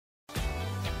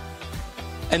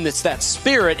And it's that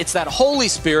Spirit, it's that Holy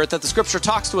Spirit that the Scripture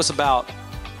talks to us about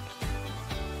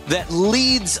that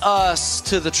leads us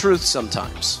to the truth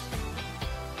sometimes.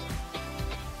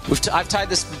 I've tied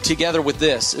this together with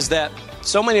this, is that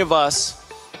so many of us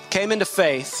came into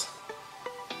faith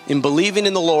in believing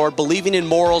in the Lord, believing in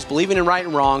morals, believing in right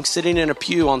and wrong, sitting in a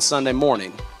pew on Sunday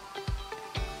morning.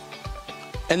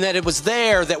 And that it was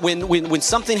there that when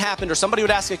something happened or somebody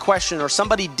would ask a question or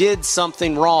somebody did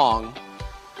something wrong,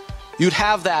 you'd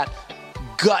have that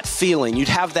gut feeling, you'd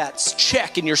have that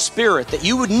check in your spirit that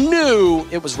you knew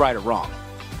it was right or wrong.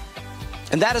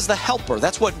 And that is the helper.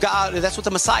 That's what the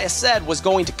Messiah said was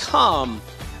going to come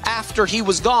after he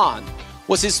was gone,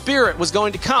 was his Spirit was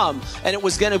going to come, and it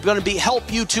was going to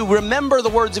help you to remember the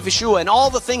words of Yeshua and all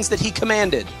the things that he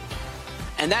commanded.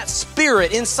 And that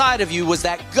Spirit inside of you was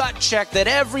that gut check that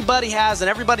everybody has, and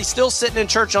everybody's still sitting in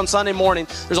church on Sunday morning.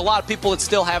 There's a lot of people that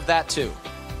still have that too.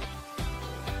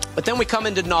 But then we come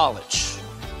into knowledge.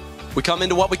 We come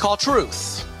into what we call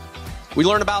truth. We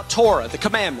learn about Torah, the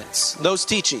commandments, those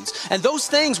teachings. And those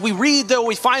things we read, though,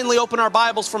 we finally open our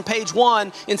Bibles from page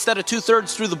 1 instead of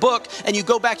 2/3 through the book, and you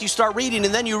go back, you start reading,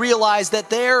 and then you realize that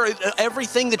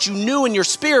everything that you knew in your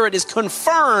spirit is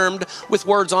confirmed with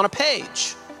words on a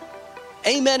page.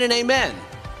 Amen and amen.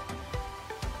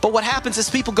 But what happens is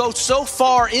people go so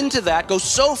far into that, go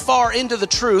so far into the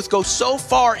truth, go so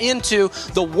far into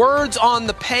the words on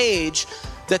the page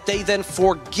that they then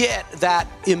forget that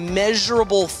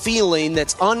immeasurable feeling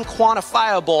that's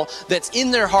unquantifiable, that's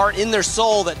in their heart, in their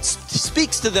soul, that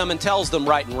speaks to them and tells them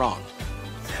right and wrong.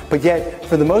 But yet,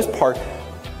 for the most part,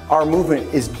 our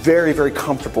movement is very, very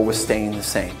comfortable with staying the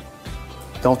same.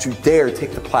 Don't you dare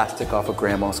take the plastic off of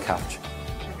Grandma's couch.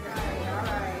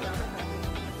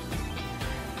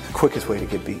 The quickest way to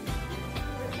get beat.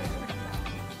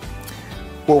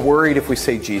 We're worried if we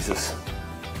say Jesus.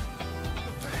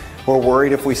 We're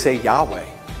worried if we say Yahweh,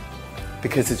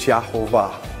 because it's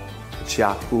Yahovah, it's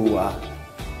Yahuwah.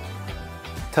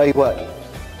 Tell you what,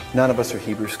 none of us are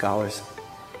Hebrew scholars,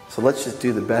 so let's just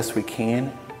do the best we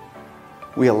can.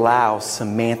 We allow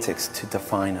semantics to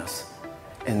define us,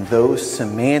 and those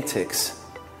semantics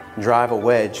drive a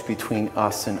wedge between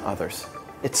us and others,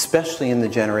 especially in the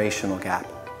generational gap.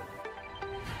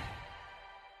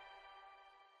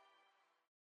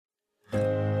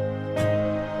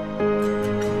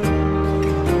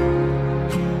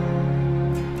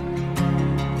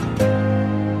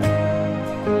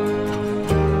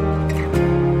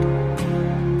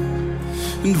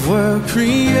 Were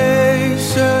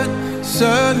creation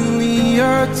suddenly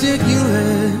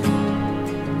articulate,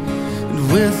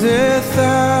 and with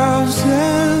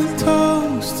 1,000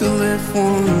 tongues to lift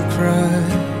one cry,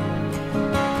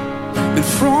 and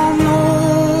from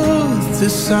north to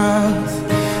south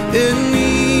and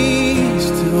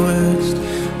east to west,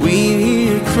 we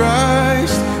hear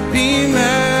Christ be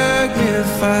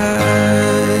magnified.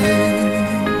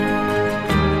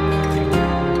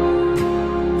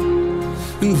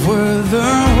 And were the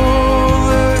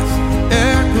whole earth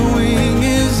echoing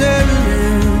his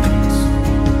evidence,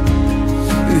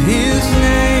 and his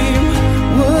name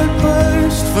would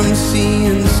burst from sea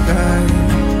and sky,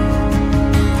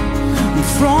 and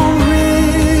from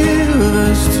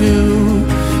rivers to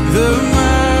the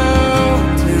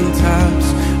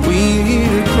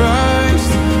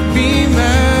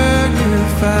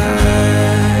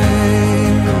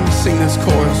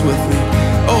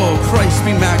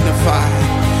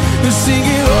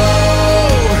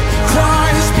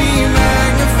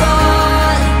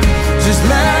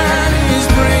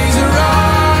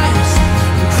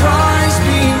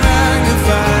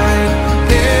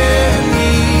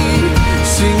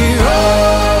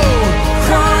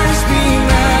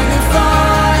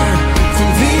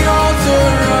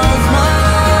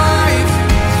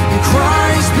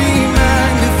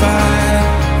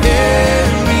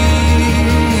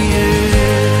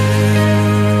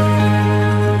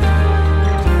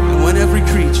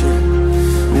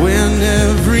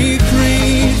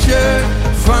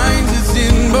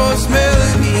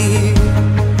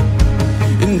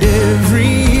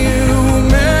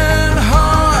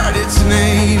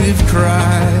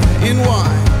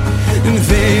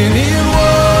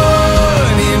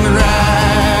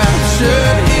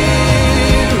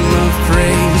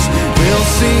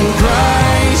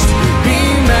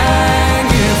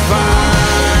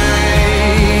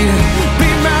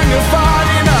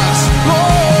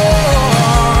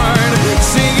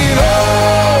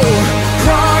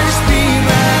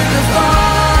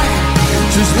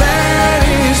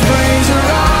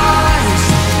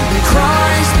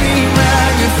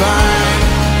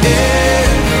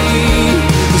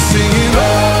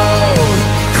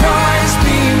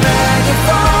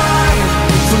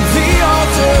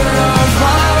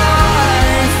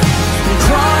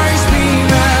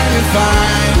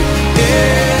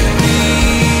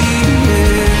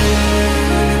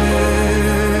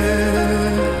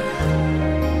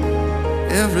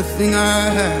everything I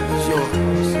have is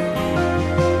yours.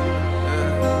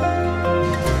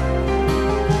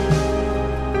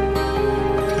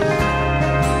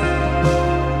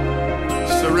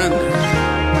 Surrender.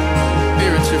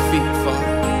 Here at your feet,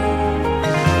 Father.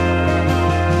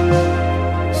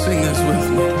 Sing this with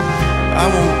me. I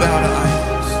won't bow to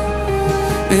idols.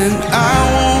 And I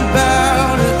won't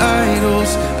bow to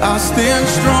idols. I'll stand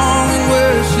strong and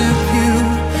worship you.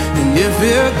 And if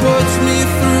it puts me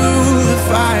through the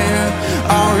fire,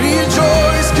 I'll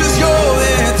rejoice 'cause you're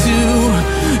there too.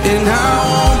 And I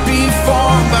won't be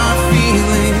formed by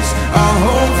feelings. I'll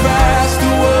hold fast to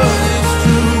what is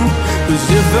true. 'Cause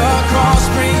if the cross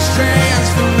brings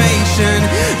transformation,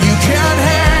 you can't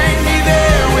hang me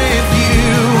there with you.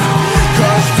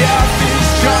 'Cause death is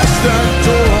just a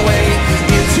doorway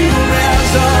into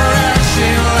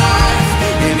resurrection life.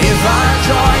 And if I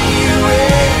join you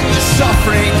in the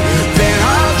suffering, then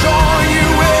I'll join you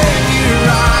when you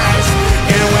rise.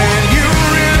 And when you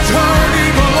return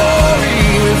in glory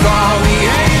with all the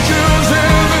angels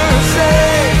and the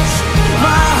saints,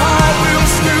 my heart will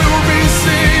still be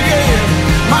singing,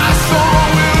 my soul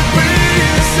will be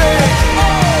saved.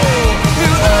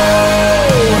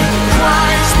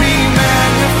 Christ be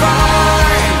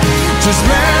magnified. Just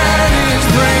let his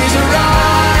praise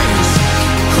arise.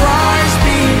 Christ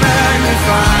be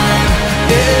magnified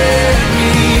in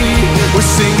me. We're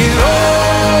singing,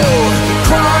 oh,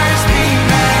 Christ be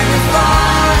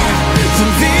magnified from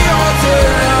the altar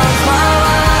of my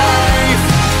life.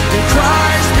 And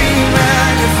Christ be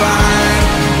magnified.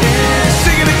 Yeah,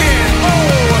 sing it again.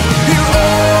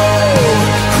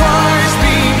 Christ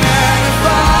be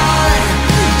magnified.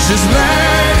 Just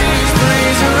let his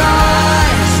praise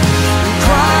arise. And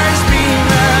Christ be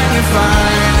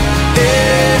magnified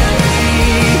in me.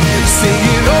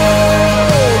 Singing,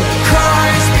 oh,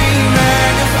 Christ be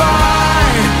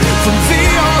magnified from the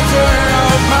altar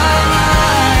of my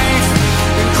life.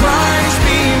 And Christ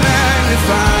be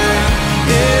magnified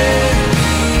in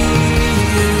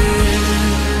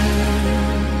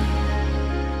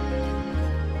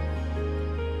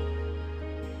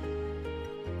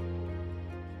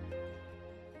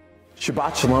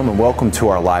Shabbat Shalom and welcome to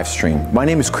our live stream. My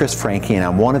name is Chris Frankie and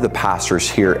I'm one of the pastors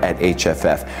here at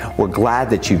HFF. We're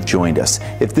glad that you've joined us.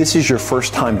 If this is your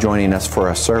first time joining us for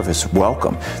a service,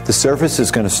 welcome. The service is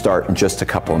going to start in just a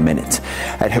couple of minutes.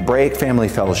 At Hebraic Family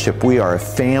Fellowship, we are a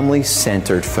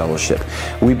family-centered fellowship.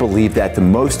 We believe that the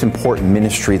most important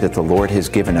ministry that the Lord has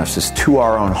given us is to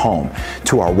our own home,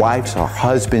 to our wives, our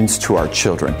husbands, to our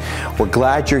children. We're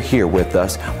glad you're here with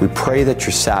us. We pray that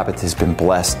your Sabbath has been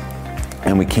blessed.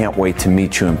 And we can't wait to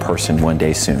meet you in person one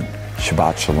day soon.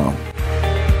 Shabbat Shalom.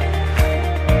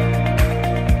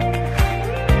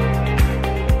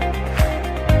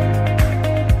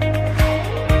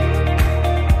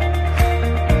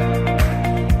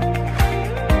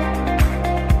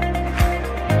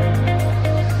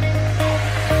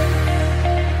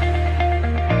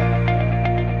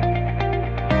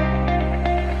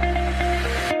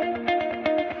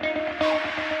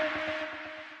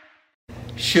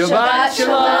 Shabbat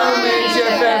Shalom,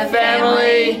 HFF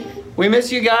family. We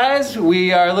miss you guys.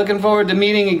 We are looking forward to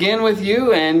meeting again with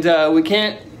you, and we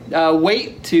can't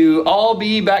wait to all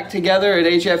be back together at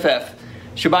HFF.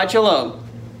 Shabbat Shalom.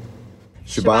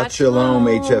 Shabbat Shalom,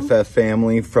 HFF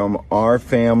family, from our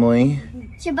family.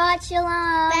 Shabbat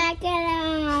Shalom.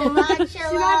 Shabbat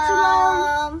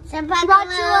Shalom.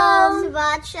 Shabbat Shalom.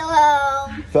 Shabbat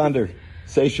Shalom. Thunder,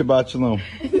 say Shabbat Shalom.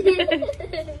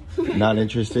 Not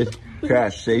interested?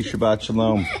 Crash, say Shabbat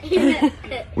Shalom.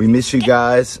 We miss you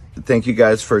guys. Thank you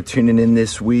guys for tuning in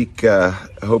this week. I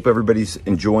hope everybody's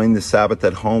enjoying the Sabbath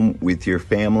at home with your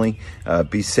family.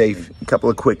 Be safe. A couple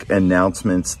of quick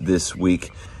announcements this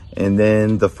week. And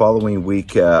then the following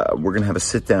week, we're going to have a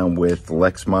sit down with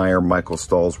Lex Meyer, Michael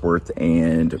Stallsworth,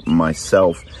 and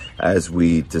myself as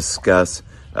we discuss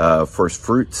first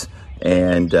fruits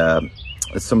and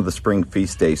some of the spring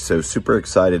feast days. So super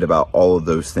excited about all of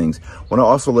those things. Want to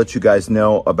also let you guys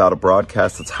know about a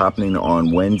broadcast that's happening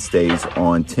on Wednesdays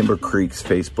on Timber Creek's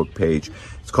Facebook page.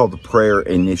 It's called the Prayer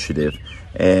Initiative.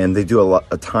 And they do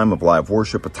a time of live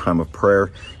worship, a time of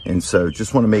prayer. And so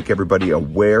just want to make everybody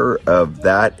aware of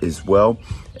that as well.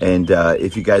 And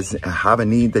if you guys have a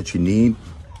need that you need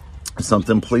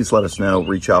something, please let us know.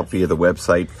 Reach out via the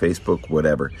website, Facebook,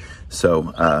 whatever. So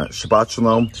Shabbat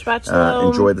Shalom. Shabbat Shalom.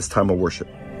 Enjoy this time of worship.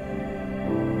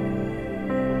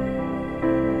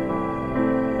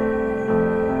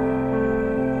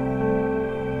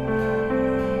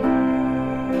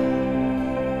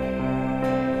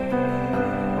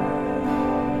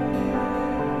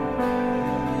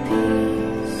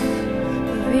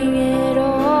 Bring it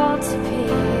all to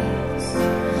peace.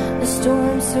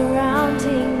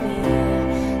 surrounding me,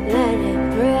 let it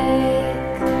break.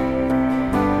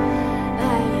 I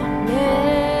am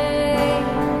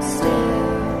made still,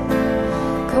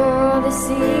 call the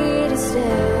sea to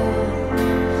still,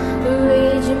 the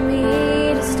rage in me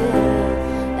to still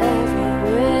every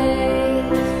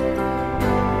wave.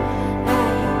 I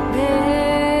am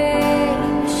made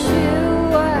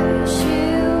Yeshua,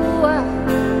 Yeshua.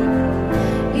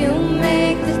 You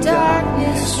make the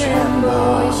darkness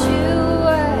tremble,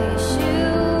 Yeshua,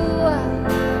 Yeshua.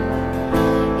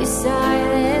 You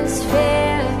silence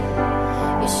fear,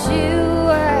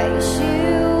 Yeshua,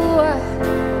 Yeshua.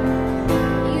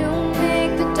 You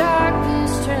make the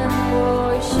darkness tremble,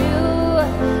 Yeshua,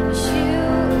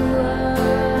 Yeshua.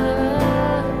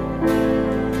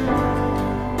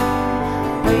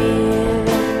 Breathe,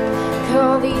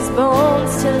 call these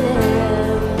bones to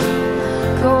live,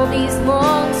 call these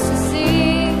monks to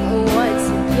sing once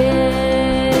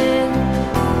again.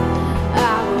 I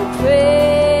will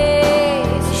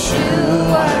praise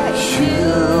Yeshua,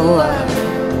 Yeshua.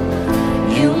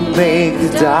 You make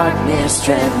the darkness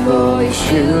tremble,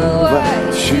 Yeshua,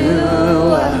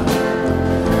 Yeshua.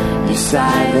 You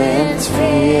silence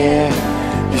fear,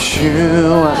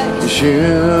 Yeshua,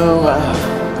 Yeshua.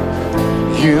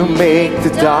 You make the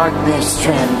darkness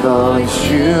tremble,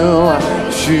 Yeshua,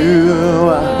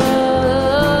 Yeshua.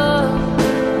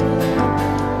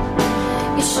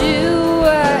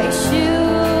 Yeshua,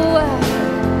 Yeshua.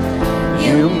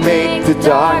 You make the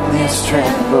darkness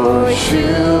tremble,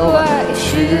 Yeshua,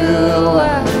 Yeshua.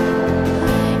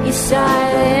 You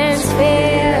silence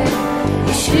fear,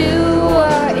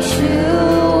 Yeshua,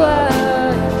 Yeshua.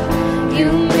 You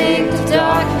make the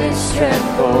darkness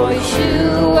tremble,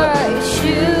 Yeshua,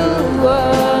 Yeshua.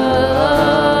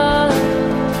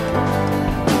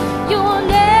 Your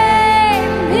name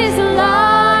is a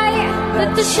light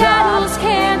that the shadows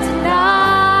can't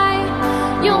deny.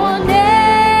 Your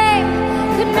name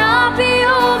could not be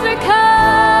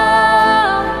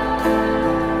overcome.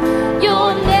 Your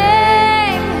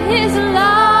name is a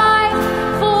light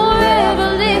forever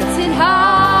lifted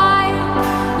high.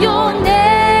 Your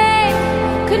name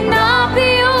could not be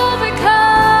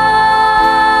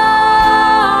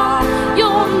overcome.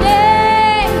 Your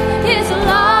name is a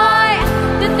light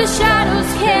that the shadows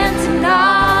can't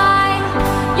deny.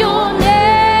 Your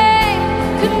name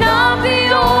could not be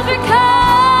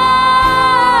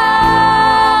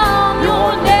overcome. Your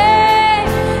name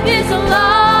is a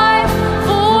light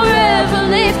forever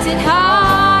lifted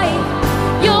high.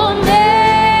 Your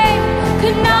name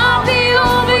could not be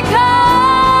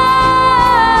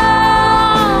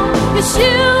overcome.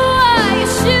 Yeshua,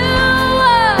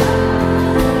 Yeshua.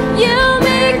 You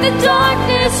make the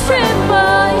darkness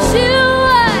tremble,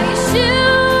 Yeshua,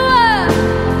 Yeshua.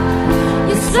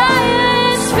 You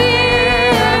silence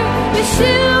fear,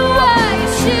 Yeshua,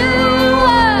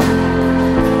 Yeshua.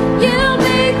 You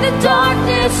make the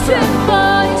darkness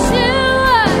tremble,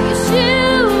 Yeshua,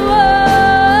 Yeshua.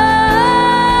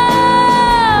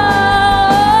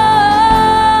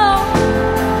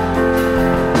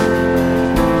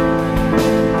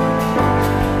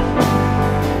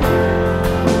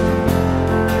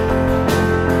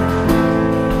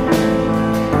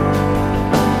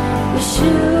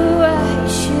 Yeshua,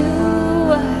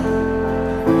 Yeshua.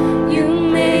 You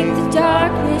make the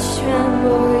darkness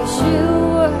tremble,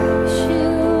 Yeshua,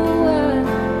 Yeshua.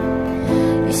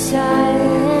 You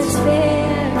silence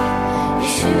fear,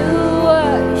 Yeshua,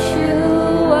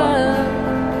 Yeshua.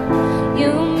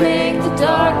 You make the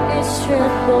darkness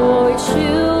tremble,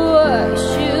 Yeshua,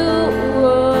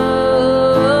 Yeshua.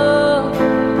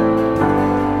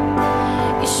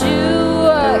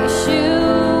 Yeshua,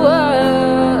 Yeshua.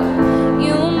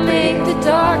 You make the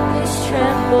darkness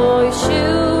tremble,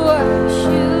 Yeshua,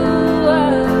 Yeshua.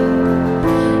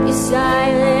 You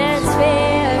silence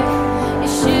fear,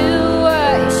 Yeshua,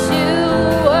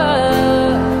 Yeshua.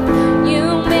 You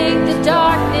make the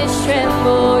darkness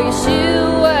tremble,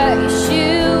 Yeshua,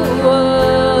 Yeshua.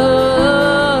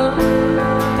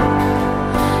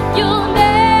 Your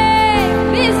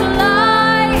name is a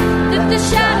light that the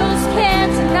shadows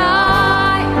can't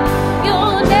deny.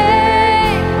 Your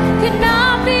name could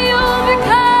not be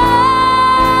overcome.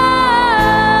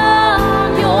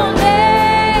 Your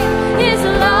name is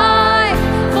a light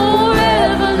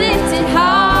forever lifted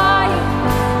high.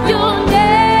 Your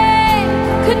name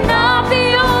could not be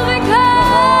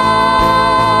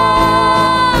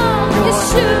overcome.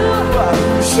 Yeshua,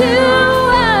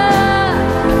 Yeshua.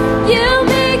 You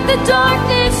make the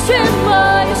darkness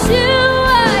tremble,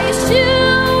 Yeshua,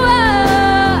 Yeshua.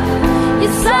 You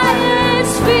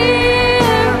silence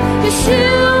fear,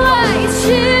 Yeshua,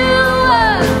 Yeshua.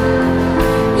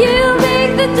 You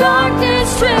make the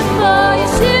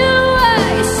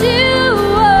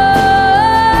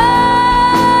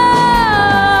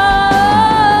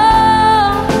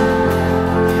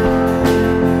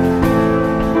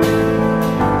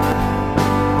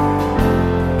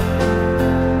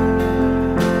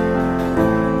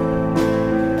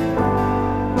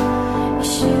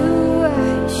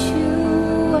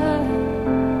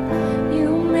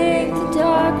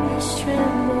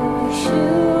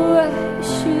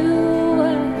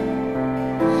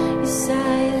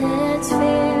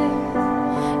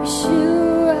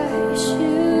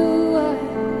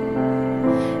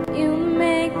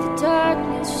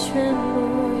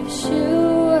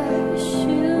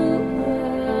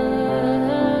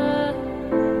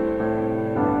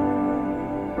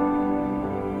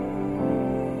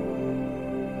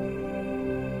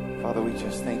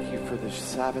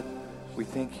we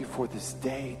thank you for this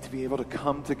day to be able to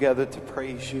come together to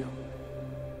praise you,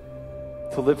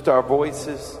 to lift our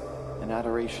voices in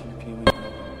adoration of you.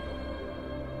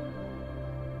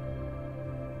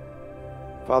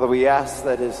 Father, we ask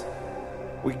that as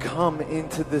we come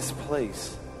into this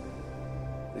place,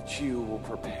 that you will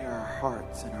prepare our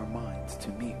hearts and our minds to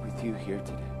meet with you here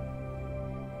today.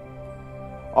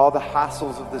 All the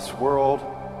hassles of this world,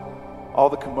 all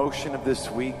the commotion of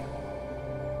this week,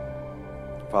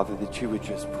 Father, that you would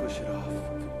just push it off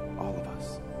all of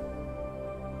us.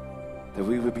 That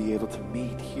we would be able to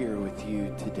meet here with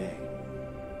you today.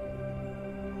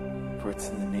 For it's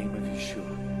in the name of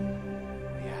Yeshua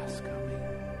we ask,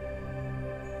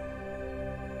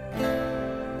 amen.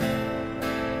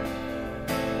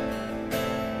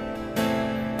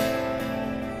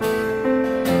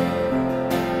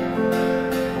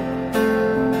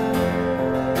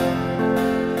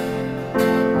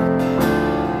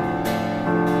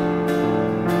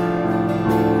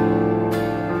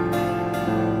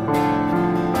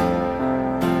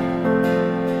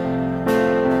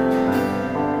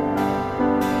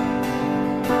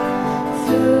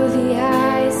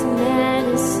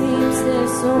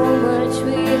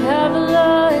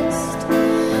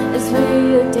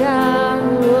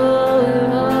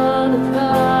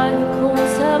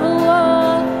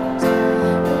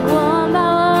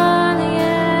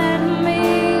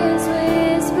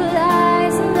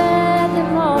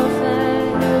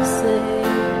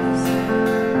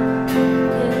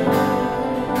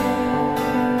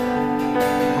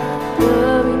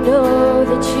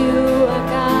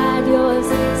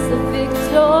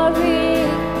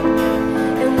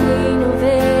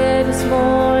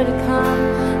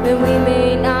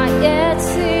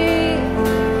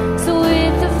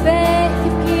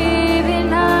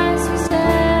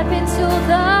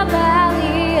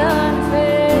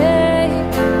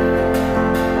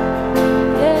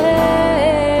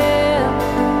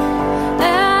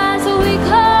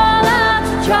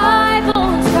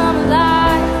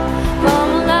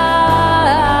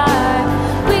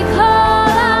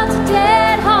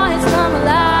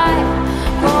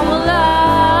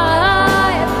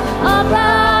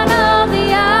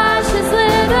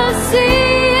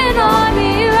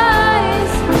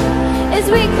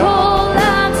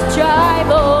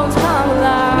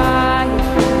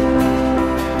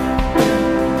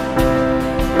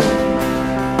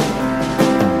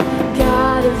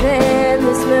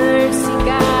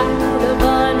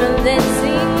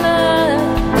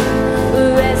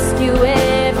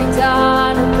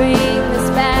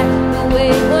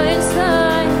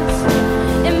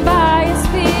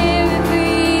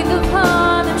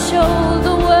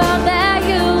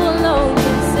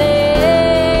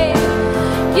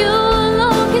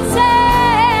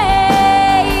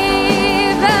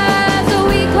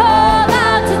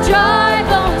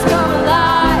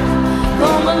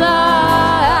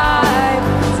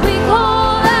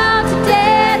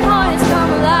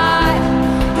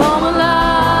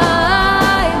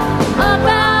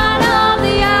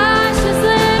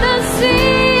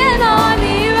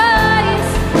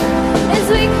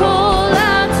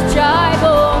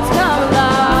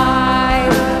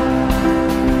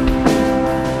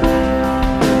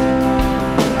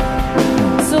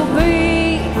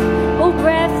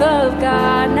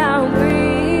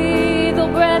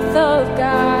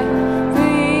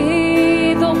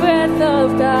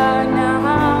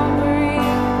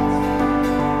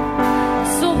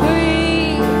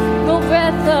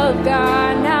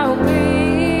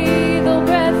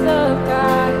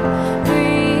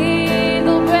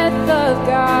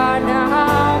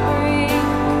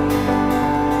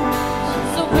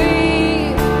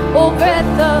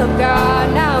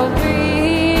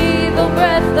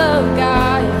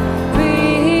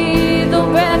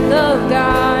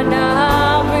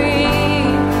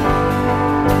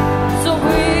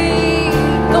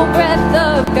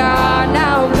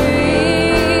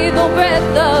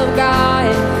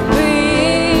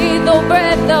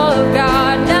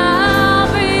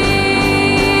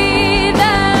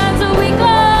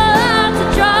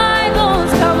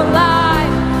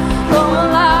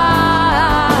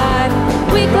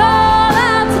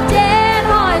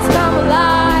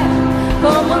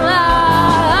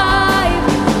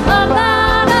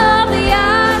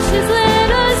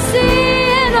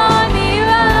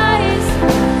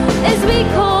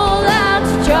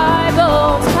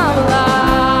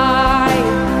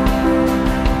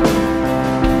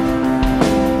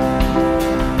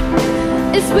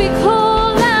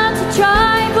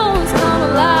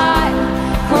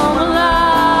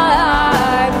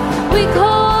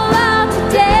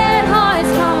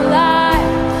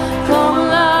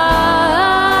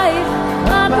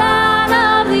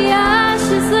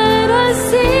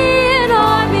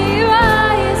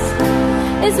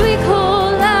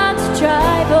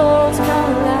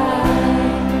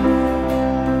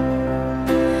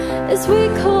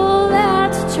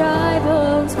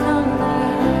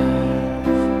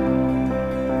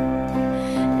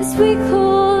 we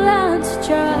call out to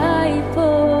dry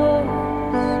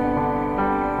bones.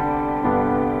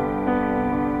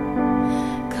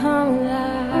 Come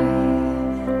alive.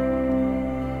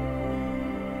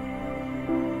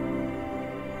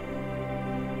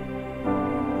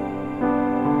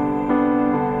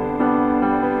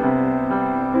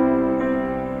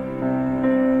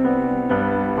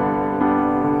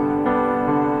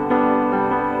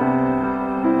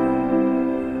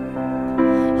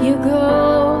 You go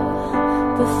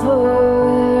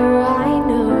before I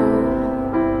know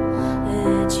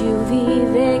that you've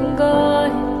even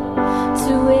gone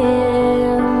to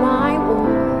win my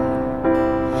war.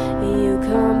 You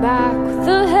come back with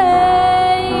the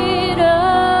hate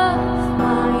of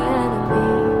my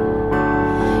enemy.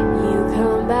 You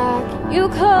come back, you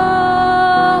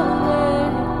call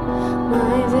it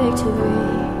my victory.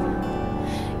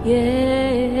 Yeah.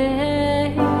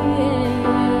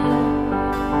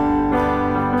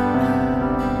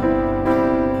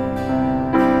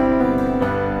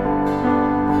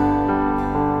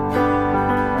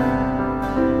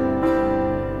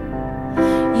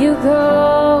 You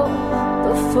go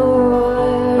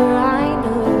before I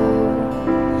know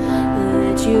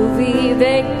that you've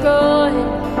even gone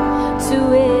to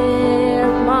win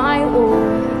my war.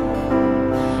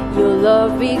 Your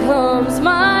love becomes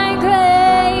my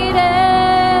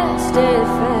greatest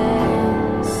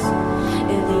defense.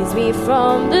 It leads me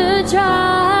from the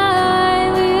dry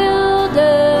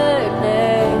wilderness,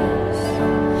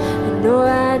 and all I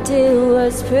did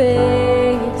was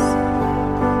praise.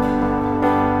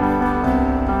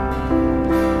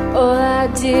 All I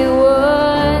did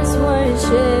was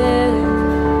worship,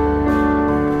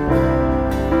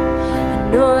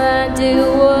 and all I did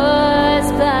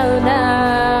was bow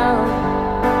down.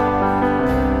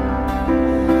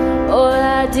 All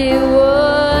I did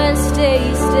was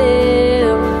stay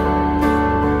still.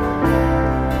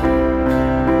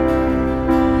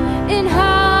 And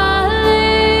hallelujah,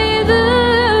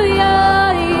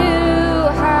 you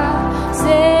have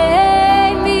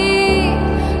saved me.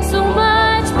 So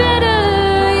much better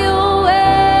your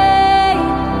way.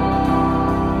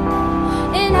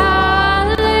 And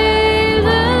hallelujah,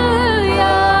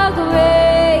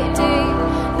 great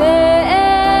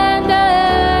defender.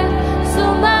 So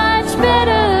much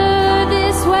better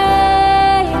this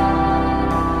way.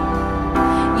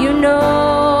 You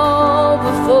know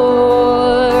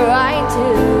before I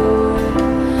do,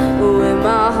 when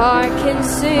my heart can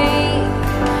seek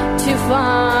to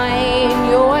find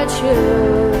your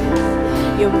truth.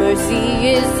 Your mercy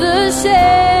is the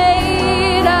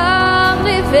shade I'm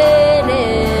living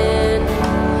in.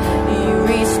 You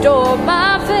restore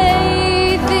my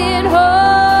faith in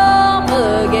hope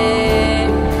again.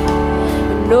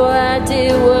 And all I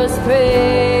did was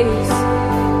praise.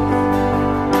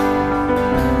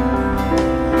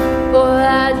 All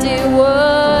I did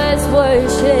was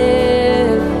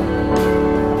worship.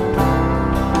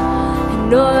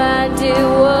 And all I did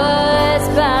was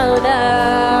bow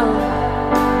down.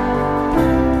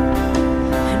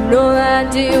 And all I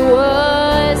did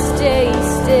was stay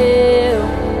still.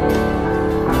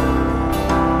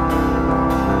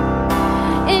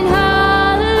 And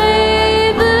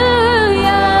hallelujah,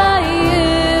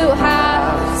 you have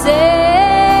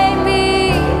saved me.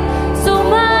 So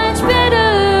much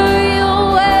better your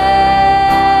way.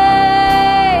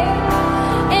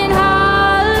 And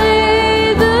hallelujah,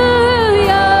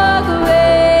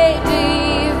 great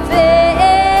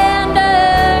defender.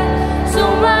 So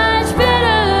much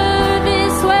better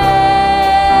this way.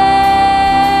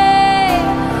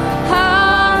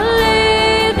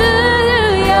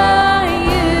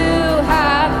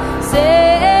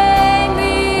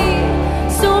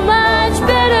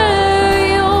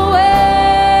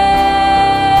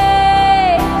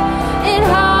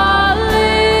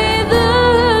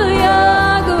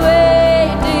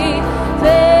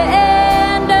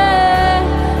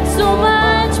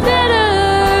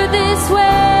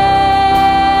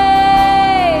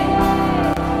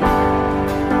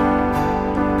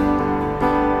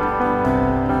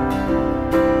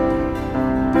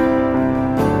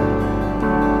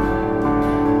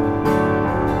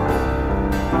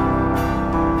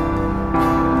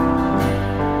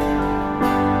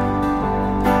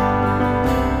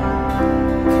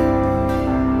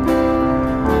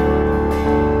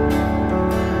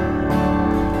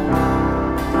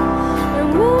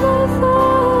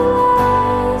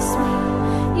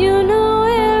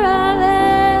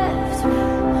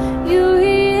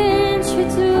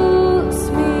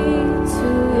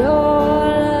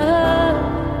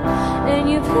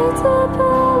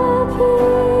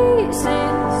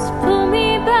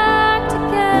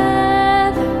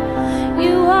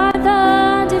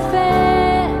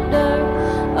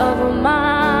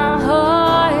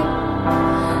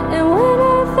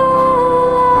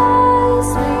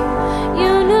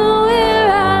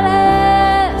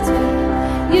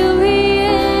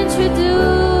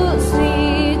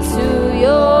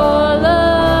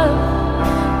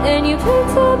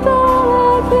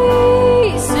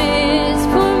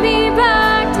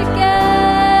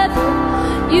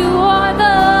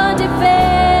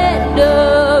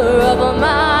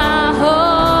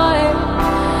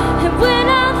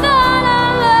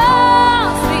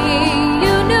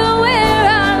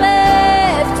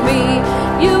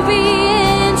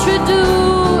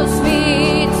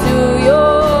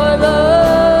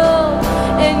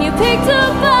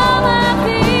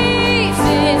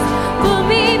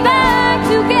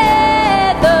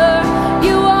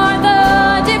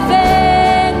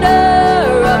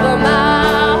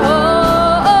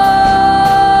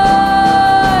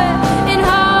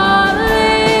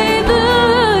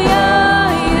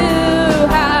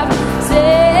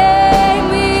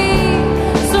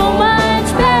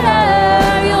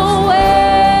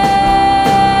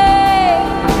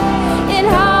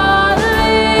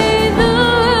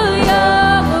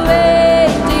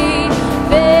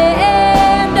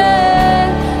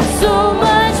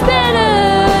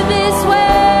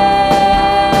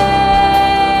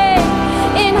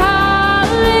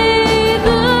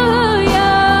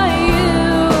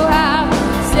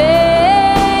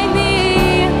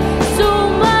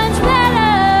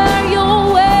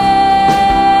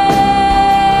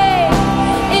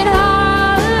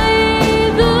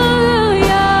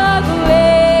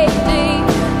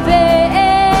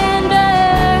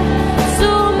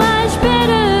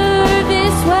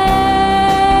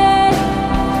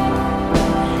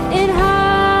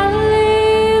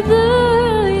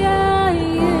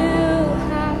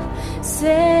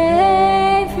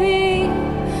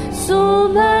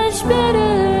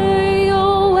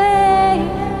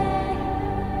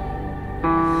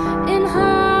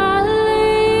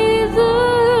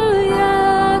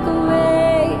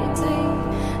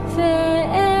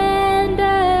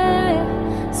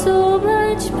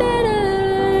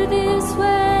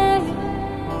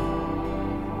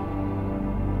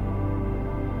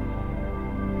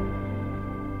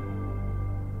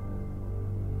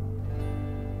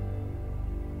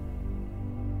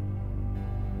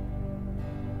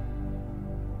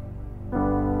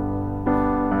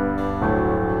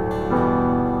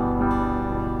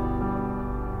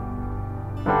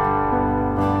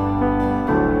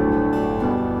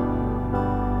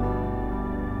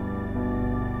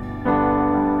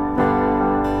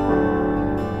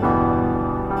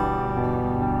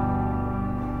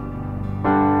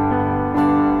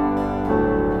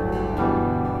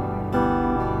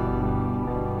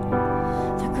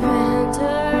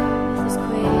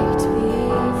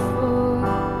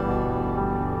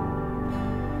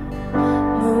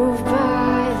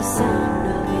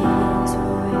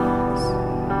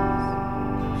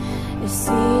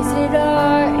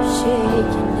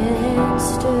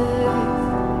 master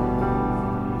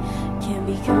can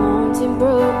be calmed and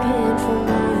broken for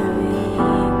my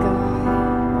God.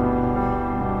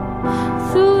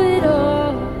 Through it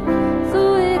all,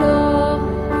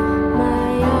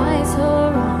 my eyes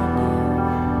are on you.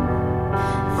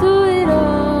 Through it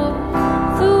all,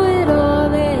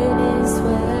 it is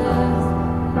well.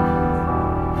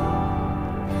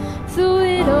 Through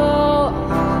it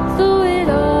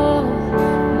all,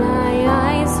 my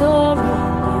eyes are on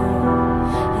you,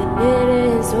 and it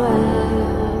is well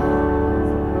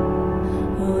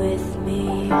with me.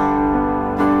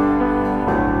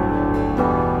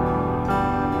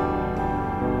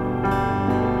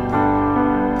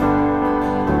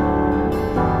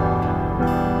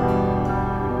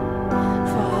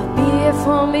 Far be it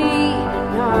for me to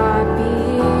not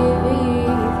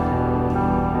believe,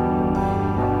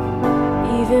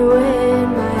 even when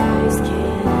my eyes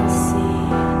can't see.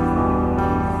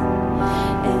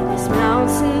 And this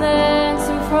mountain that's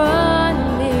in front of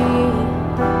me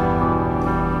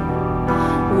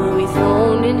will be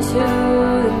thrown into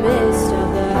the midst of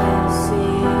the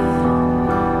sea.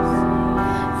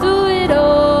 Through it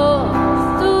all,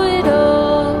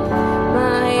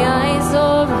 my eyes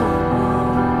are on you.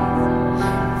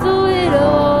 Through it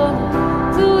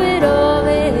all,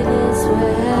 it is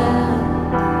well.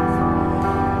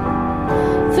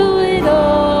 Through it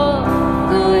all,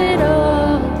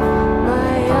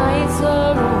 my eyes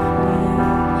are on you,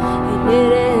 and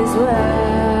it is well.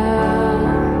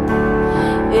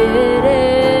 It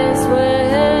is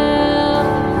well.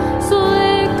 So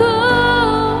let go,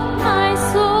 my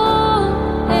soul,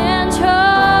 and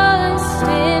trust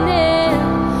in Him.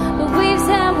 The waves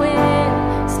and wind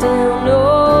still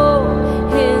know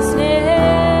His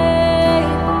name.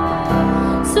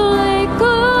 So let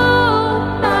go,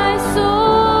 my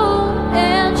soul,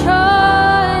 and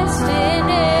trust in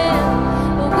Him.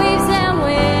 The waves and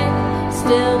wind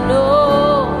still know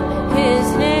His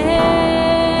name.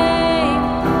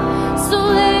 So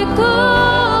let go,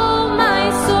 my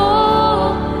soul,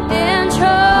 and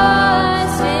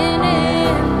trust in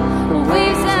Him. The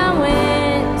waves and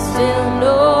wind still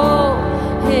know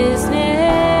His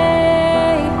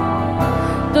name.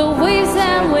 The waves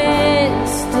and wind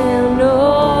still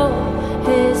know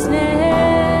His name.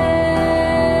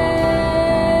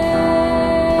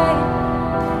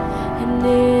 And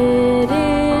it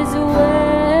is well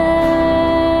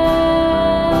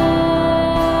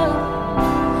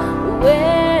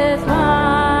with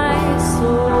my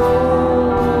soul.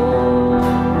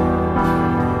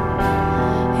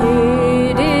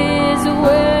 It is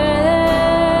well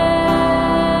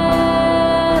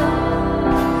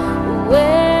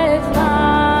with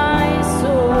my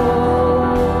soul.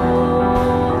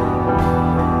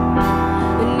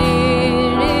 And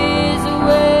it is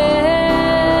well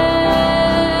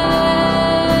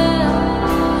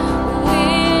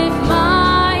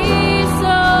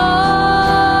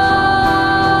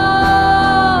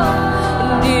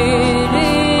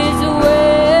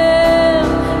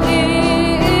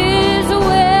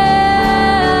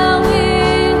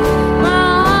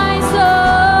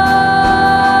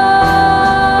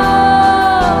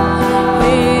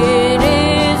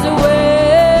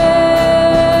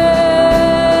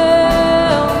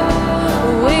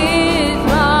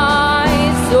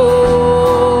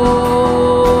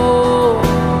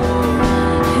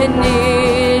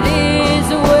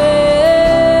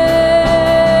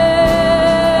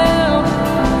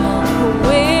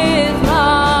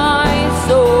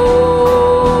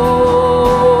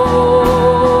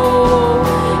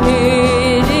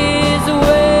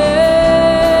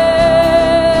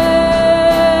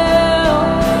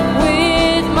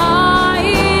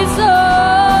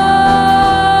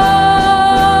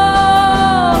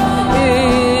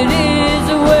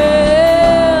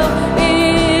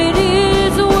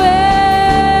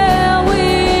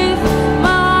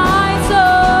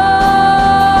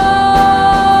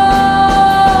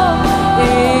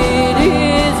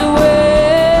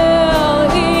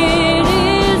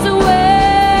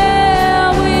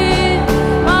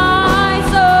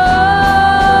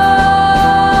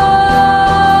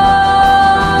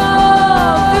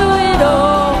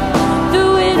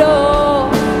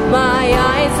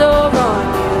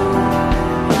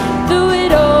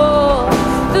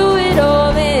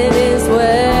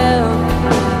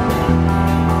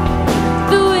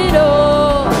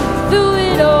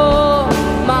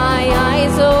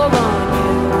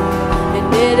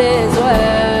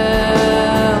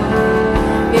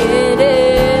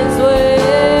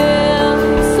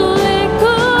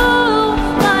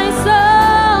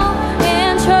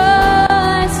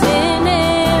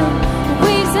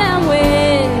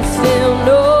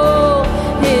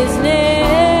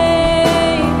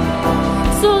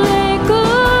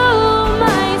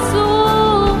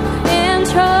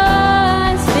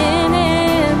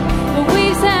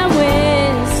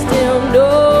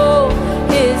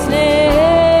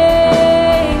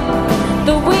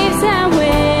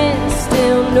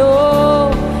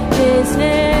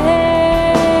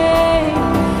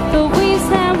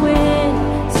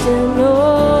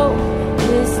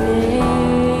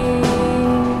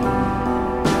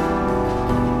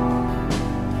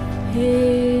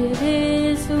It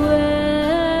is well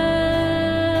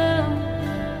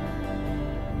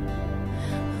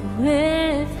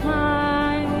with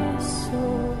my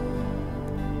soul.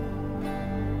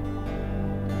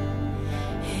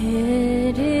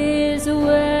 It is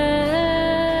well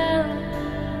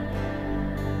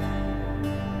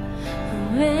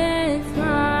with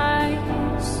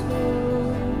my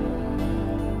soul.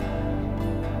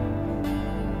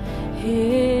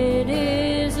 It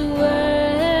is well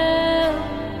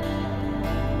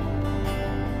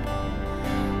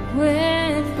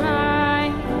with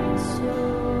my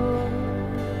soul,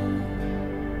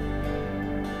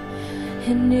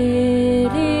 and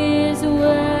it is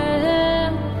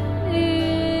well,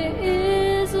 it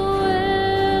is well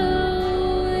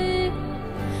with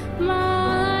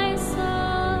my soul.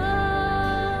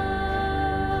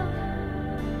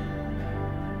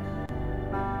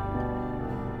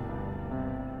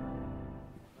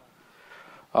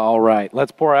 All right,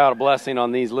 let's pour out a blessing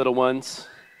on these little ones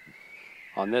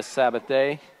on this Sabbath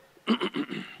day. Dear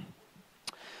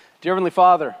Heavenly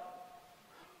Father,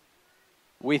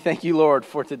 we thank you, Lord,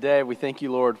 for today. We thank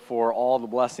you, Lord, for all the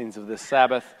blessings of this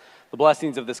Sabbath, the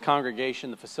blessings of this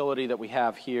congregation, the facility that we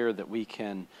have here, that we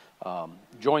can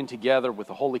join together with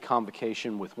a holy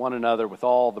convocation with one another, with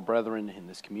all the brethren in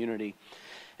this community.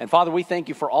 And Father, we thank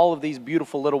you for all of these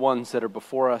beautiful little ones that are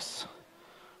before us.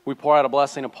 We pour out a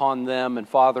blessing upon them. And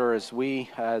Father, as we,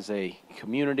 as a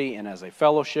community and as a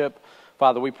fellowship,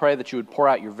 Father, we pray that you would pour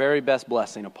out your very best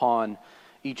blessing upon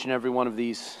each and every one of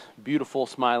these beautiful,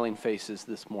 smiling faces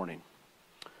this morning.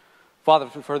 Father,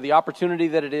 for the opportunity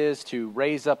that it is to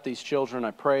raise up these children,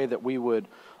 I pray that we would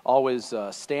always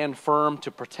stand firm to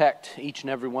protect each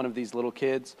and every one of these little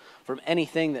kids from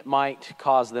anything that might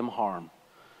cause them harm.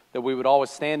 That we would always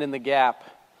stand in the gap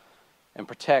and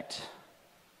protect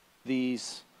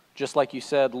these, just like you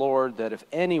said, Lord, that if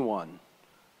anyone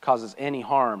causes any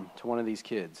harm to one of these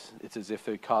kids, it's as if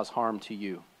it caused harm to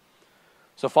you.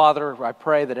 So, Father, I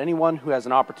pray that anyone who has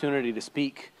an opportunity to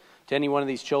speak to any one of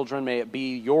these children, may it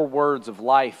be your words of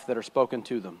life that are spoken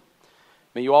to them.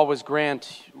 May you always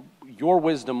grant your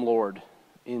wisdom, Lord,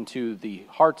 into the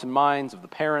hearts and minds of the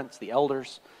parents, the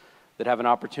elders, that have an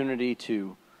opportunity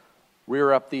to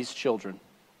rear up these children.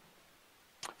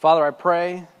 Father, I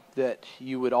pray that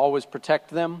you would always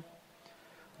protect them.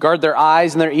 Guard their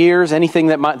eyes and their ears, anything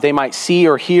that they might see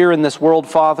or hear in this world,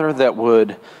 Father, that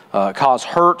would cause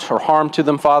hurt or harm to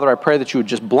them, Father. I pray that you would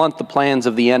just blunt the plans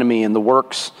of the enemy and the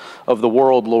works of the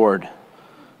world, Lord,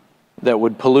 that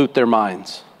would pollute their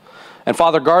minds. And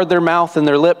Father, guard their mouth and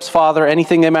their lips, Father.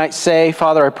 Anything they might say,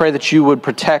 Father, I pray that you would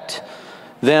protect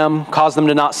them, cause them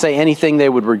to not say anything they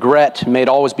would regret. May it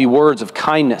always be words of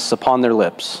kindness upon their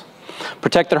lips.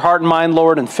 Protect their heart and mind,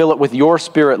 Lord, and fill it with your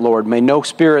spirit, Lord. May no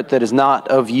spirit that is not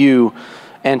of you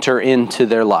enter into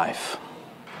their life.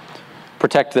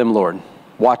 Protect them, Lord.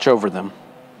 Watch over them.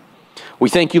 We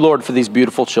thank you, Lord, for these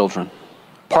beautiful children.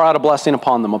 Pour out a blessing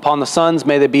upon them. Upon the sons,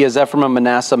 may they be as Ephraim and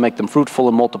Manasseh, make them fruitful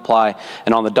and multiply.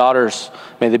 And on the daughters,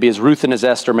 may they be as Ruth and as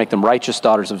Esther, make them righteous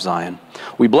daughters of Zion.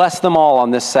 We bless them all on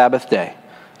this Sabbath day,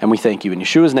 and we thank you. In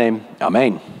Yeshua's name,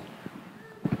 amen.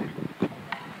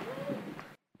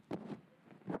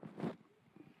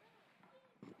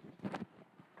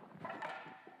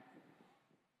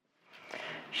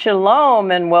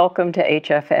 Shalom and welcome to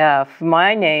HFF.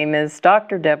 My name is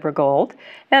Dr. Deb Gold,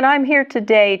 and I'm here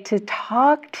today to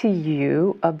talk to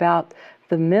you about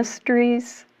the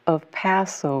mysteries of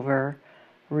Passover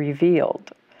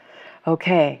revealed.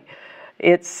 Okay,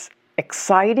 it's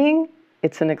exciting.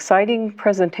 It's an exciting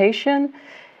presentation,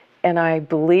 and I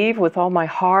believe with all my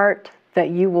heart that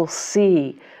you will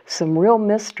see some real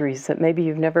mysteries that maybe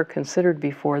you've never considered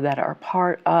before that are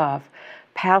part of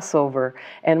Passover,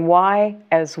 and why,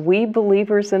 as we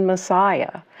believers in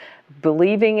Messiah,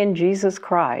 believing in Jesus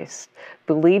Christ,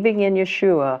 believing in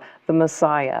Yeshua, the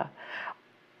Messiah,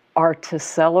 are to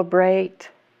celebrate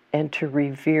and to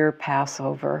revere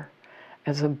Passover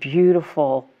as a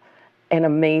beautiful and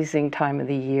amazing time of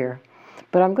the year.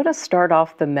 But I'm going to start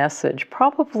off the message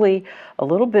probably a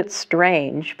little bit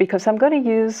strange, because I'm going to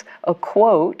use a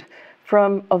quote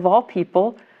from, of all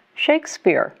people,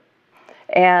 Shakespeare.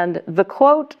 And the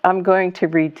quote I'm going to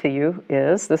read to you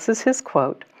is, this is his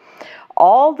quote: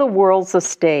 "All the world's a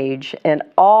stage, and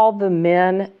all the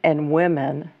men and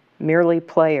women merely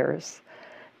players.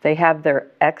 They have their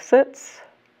exits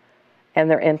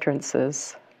and their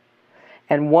entrances.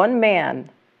 And one man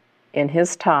in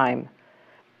his time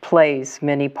plays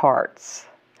many parts."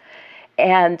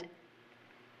 And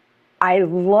I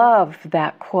love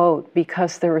that quote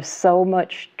because there is so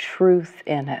much truth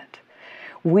in it.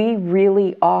 We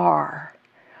really are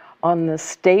on the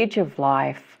stage of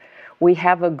life, we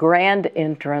have a grand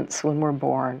entrance when we're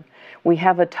born. We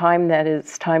have a time that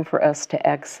it's time for us to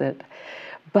exit.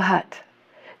 But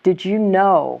did you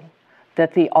know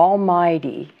that the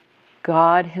Almighty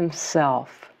God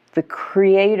Himself, the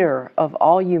creator of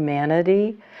all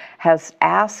humanity, has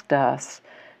asked us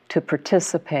to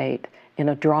participate in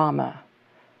a drama,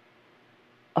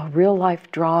 a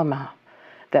real-life drama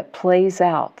that plays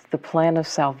out the plan of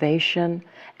salvation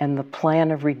and the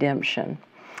plan of redemption.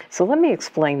 So let me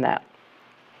explain that.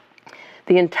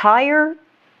 The entire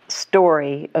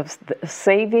story of the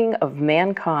saving of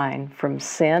mankind from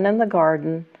sin in the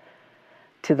garden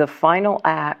to the final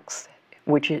acts,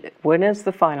 when is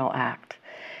the final act?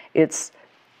 It's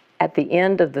at the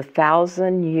end of the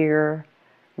 1,000-year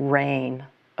reign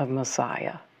of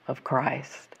Messiah, of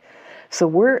Christ. So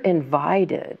we're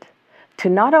invited to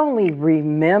not only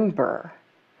remember,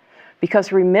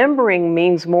 because remembering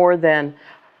means more than,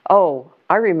 oh,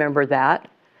 I remember that.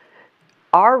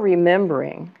 Our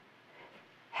remembering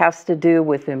has to do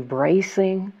with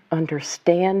embracing,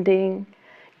 understanding,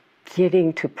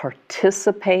 getting to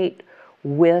participate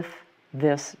with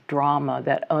this drama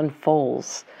that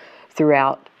unfolds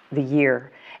throughout the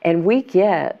year. And we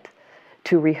get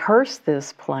to rehearse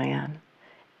this plan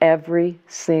every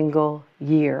single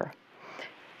year.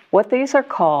 What these are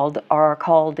called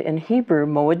in Hebrew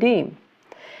Moedim.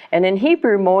 And in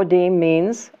Hebrew, Moedim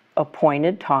means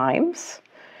appointed times,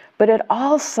 but it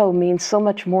also means so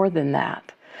much more than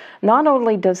that. Not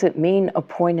only does it mean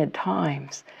appointed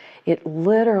times, it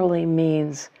literally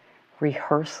means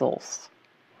rehearsals,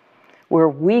 where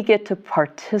we get to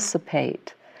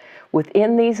participate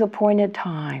within these appointed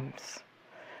times,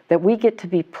 that we get to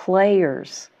be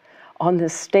players on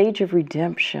this stage of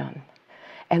redemption.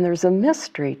 And there's a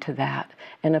mystery to that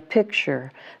and a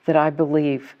picture that I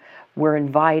believe we're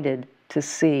invited to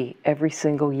see every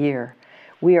single year.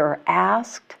 We are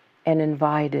asked and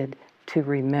invited to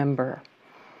remember.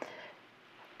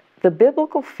 The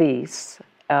biblical feasts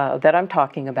that I'm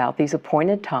talking about, these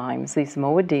appointed times, these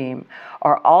Moedim,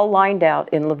 are all lined out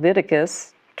in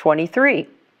Leviticus 23.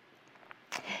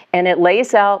 And it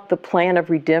lays out the plan of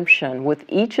redemption with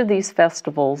each of these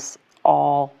festivals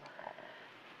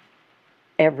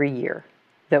every year,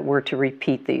 that we're to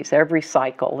repeat these, every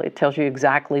cycle. It tells you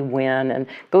exactly when, and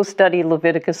go study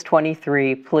Leviticus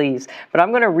 23, please. But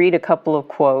I'm going to read a couple of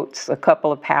quotes, a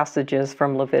couple of passages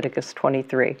from Leviticus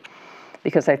 23,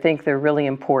 because I think they're really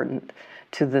important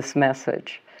to this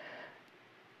message.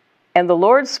 And the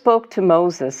Lord spoke to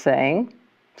Moses, saying,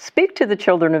 "Speak to the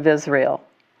children of Israel,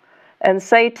 and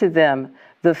say to them,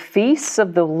 the feasts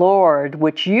of the Lord,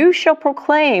 which you shall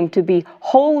proclaim to be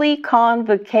holy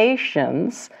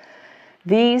convocations,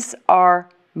 these are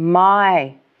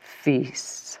my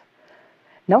feasts."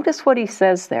 Notice what he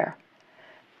says there.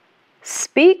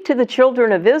 Speak to the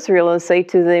children of Israel and say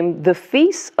to them, the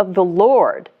feasts of the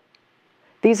Lord.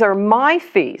 These are my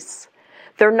feasts.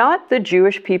 They're not the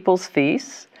Jewish people's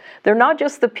feasts. They're not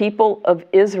just the people of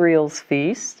Israel's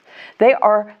feasts. They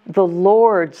are the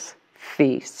Lord's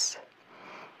feasts.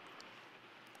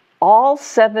 All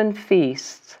 7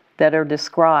 feasts that are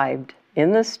described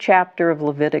in this chapter of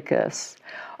Leviticus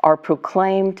are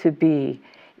proclaimed to be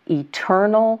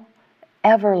eternal,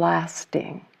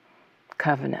 everlasting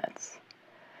covenants.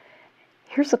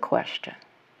 Here's a question.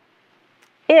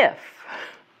 If,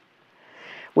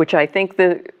 which I think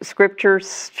the scripture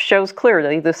shows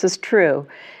clearly this is true,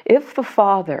 if the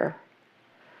Father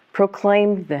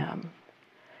proclaimed them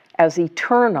as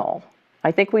eternal,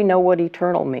 I think we know what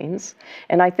eternal means,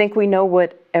 and I think we know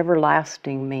what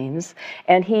everlasting means,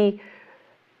 and he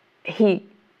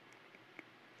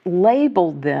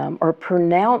labeled them or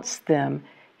pronounced them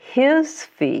his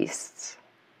feasts.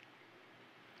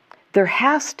 There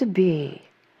has to be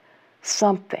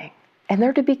something, and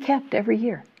they're to be kept every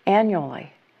year,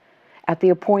 annually, at the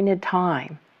appointed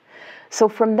time. So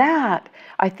from that,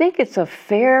 I think it's a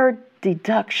fair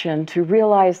deduction to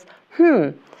realize,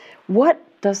 what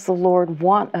does the Lord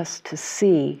want us to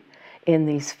see in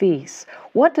these feasts?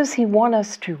 What does He want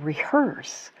us to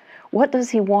rehearse? What does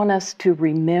He want us to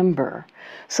remember?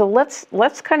 So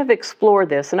let's kind of explore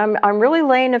this. And I'm really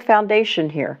laying a foundation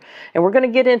here. And we're going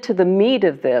to get into the meat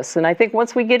of this. And I think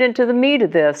once we get into the meat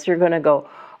of this, you're going to go,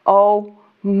 oh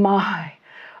my,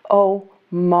 oh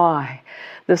my.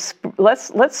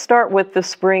 Let's start with the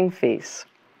spring feasts.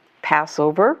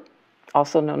 Passover,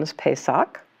 also known as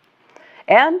Pesach,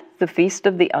 and the Feast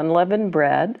of the Unleavened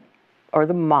Bread, or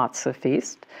the Matzah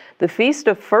Feast, the Feast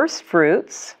of First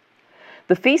Fruits,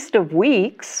 the Feast of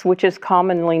Weeks, which is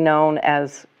commonly known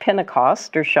as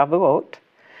Pentecost or Shavuot.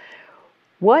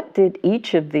 What did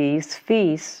each of these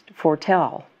feasts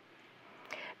foretell?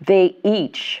 they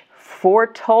each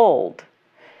foretold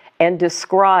and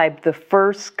described the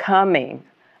first coming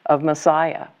of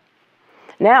Messiah.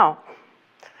 Now,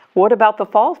 what about the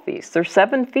fall feast? There's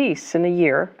 7 feasts in a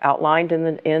year outlined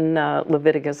in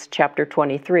Leviticus chapter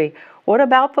 23. What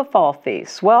about the fall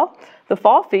feast? Well, the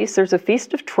fall feast, there's a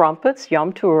Feast of Trumpets,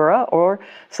 Yom Teruah, or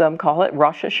some call it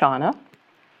Rosh Hashanah.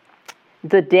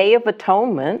 The Day of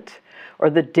Atonement, or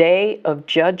the Day of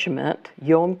Judgment,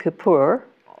 Yom Kippur,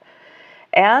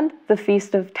 and the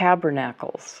Feast of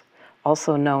Tabernacles,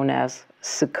 also known as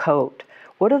Sukkot.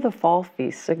 What do the fall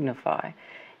feasts signify?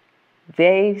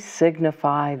 They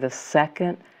signify the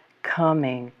second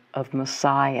coming of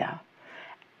Messiah.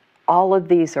 All of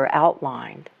these are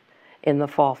outlined in the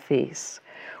fall feasts.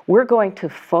 We're going to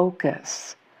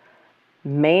focus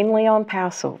mainly on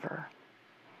Passover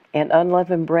and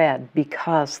unleavened bread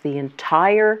because the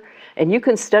entire, and you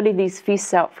can study these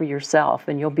feasts out for yourself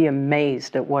and you'll be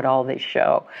amazed at what all they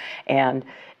show. And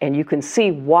you can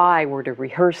see why we're to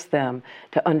rehearse them,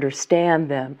 to understand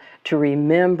them, to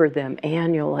remember them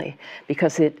annually,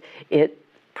 because it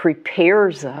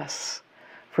prepares us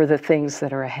for the things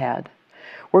that are ahead.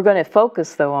 We're going to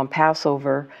focus, though, on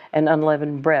Passover and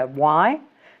unleavened bread. Why?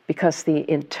 Because the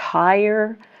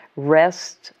entire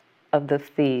rest of the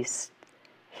feast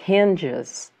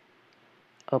hinges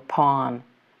upon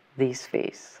these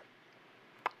feasts,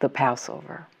 the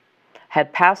Passover.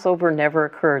 Had Passover never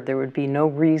occurred, there would be no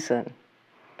reason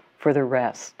for the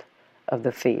rest of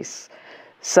the feasts.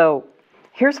 So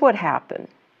here's what happened.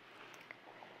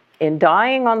 In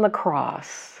dying on the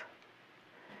cross,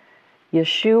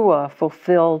 Yeshua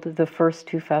fulfilled the first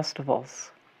 2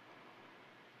 festivals.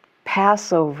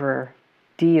 Passover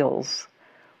deals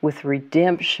with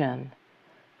redemption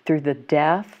through the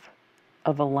death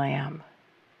of a lamb.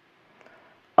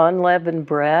 Unleavened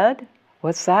bread,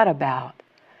 what's that about?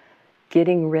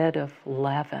 Getting rid of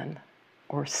leaven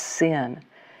or sin.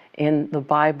 In the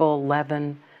Bible,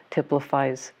 leaven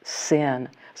typifies sin.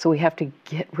 So we have to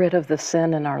get rid of the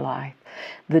sin in our life.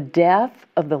 The death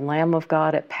of the Lamb of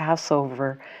God at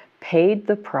Passover paid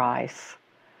the price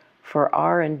for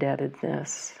our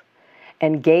indebtedness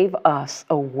and gave us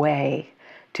a way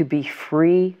to be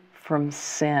free from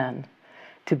sin,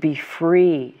 to be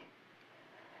free.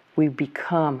 We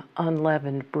become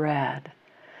unleavened bread.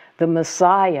 The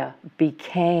Messiah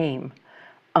became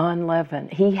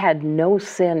unleavened. He had no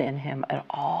sin in him at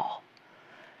all.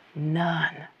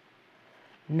 None.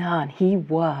 None. He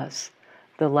was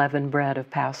the leavened bread of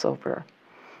Passover.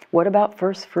 What about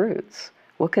first fruits?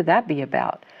 What could that be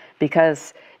about?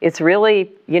 Because it's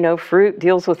really, fruit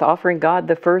deals with offering God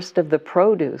the first of the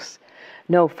produce.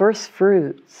 No, first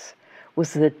fruits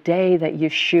was the day that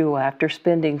Yeshua, after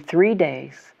spending 3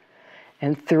 days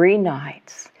and 3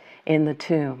 nights in the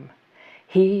tomb,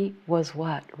 he was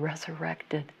what?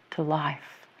 Resurrected to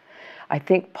life. I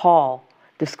think Paul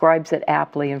describes it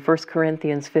aptly in 1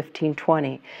 Corinthians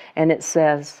 15:20, and it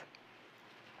says,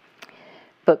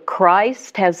 "But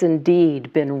Christ has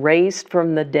indeed been raised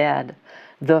from the dead,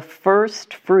 the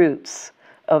first fruits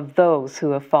of those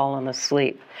who have fallen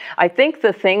asleep." I think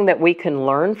the thing that we can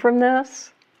learn from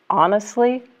this,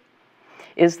 honestly,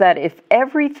 is that if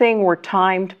everything were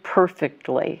timed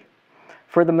perfectly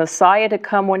for the Messiah to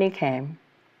come when he came,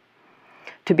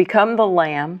 to become the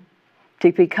Lamb,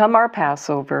 to become our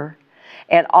Passover,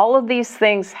 and all of these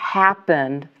things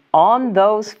happened on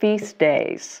those feast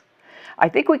days, I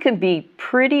think we can be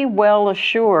pretty well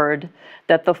assured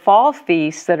that the fall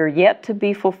feasts that are yet to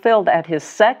be fulfilled at his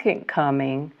second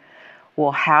coming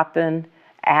will happen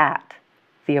at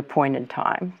the appointed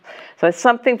time. So it's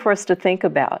something for us to think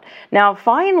about. Now,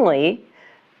 finally,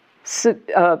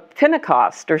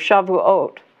 Pentecost or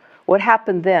Shavuot, what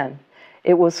happened then?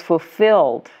 It was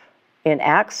fulfilled in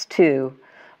Acts 2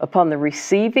 upon the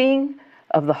receiving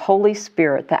of the Holy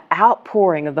Spirit, the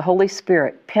outpouring of the Holy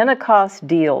Spirit. Pentecost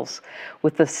deals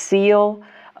with the seal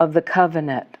of the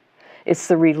covenant. It's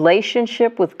the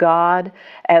relationship with God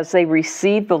as they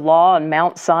received the law on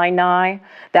Mount Sinai.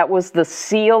 That was the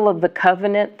seal of the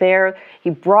covenant there.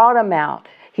 He brought them out.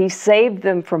 He saved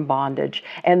them from bondage.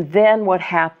 And then what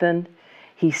happened?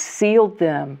 He sealed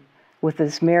them with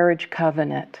his marriage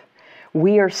covenant.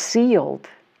 We are sealed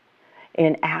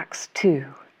in Acts 2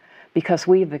 because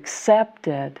we've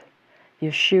accepted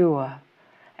Yeshua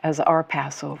as our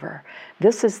Passover.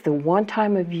 This is the one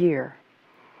time of year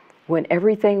when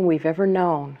everything we've ever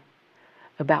known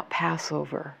about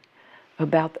Passover,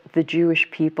 about the Jewish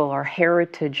people, our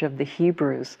heritage of the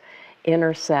Hebrews,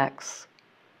 intersects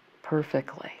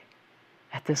perfectly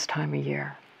at this time of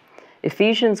year.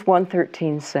 Ephesians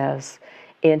 1:13 says,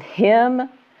 "In him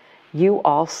you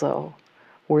also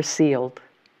were sealed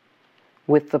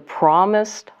with the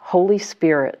promised Holy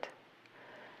Spirit.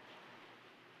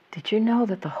 Did you know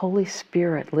that the Holy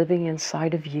Spirit living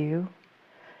inside of you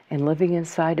and living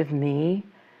inside of me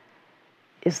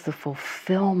is the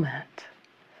fulfillment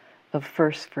of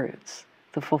first fruits,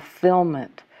 the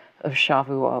fulfillment of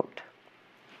Shavuot?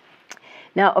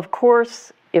 Now, of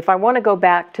course, if I want to go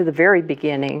back to the very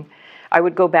beginning, I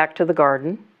would go back to the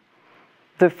garden.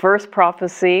 The first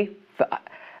prophecy,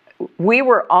 we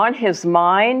were on his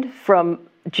mind from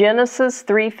Genesis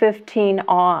 3:15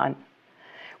 on.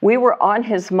 We were on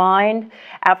his mind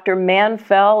after man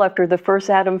fell, after the first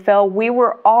Adam fell. We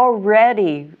were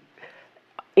already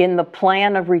in the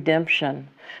plan of redemption.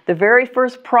 The very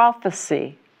first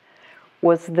prophecy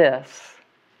was this.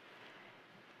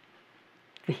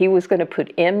 He was going to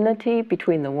put enmity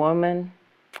between the woman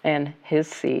and his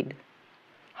seed,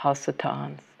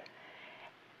 Hasatan.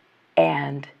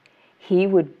 And he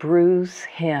would bruise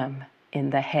him in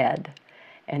the head,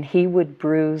 and he would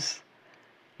bruise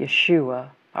Yeshua,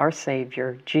 our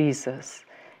Savior, Jesus,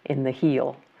 in the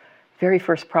heel. Very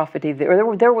first prophecy.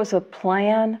 There was a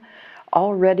plan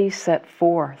already set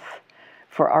forth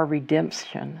for our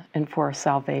redemption and for our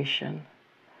salvation.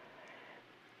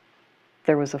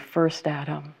 There was a first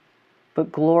Adam,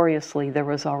 but gloriously there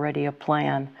was already a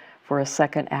plan for a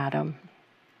second Adam.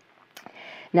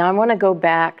 Now I want to go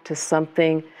back to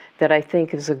something that I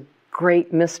think is a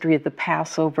great mystery of the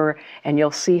Passover, and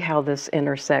you'll see how this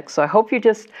intersects. So I hope you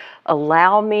just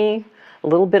allow me a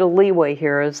little bit of leeway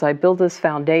here as I build this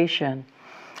foundation.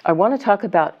 I want to talk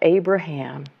about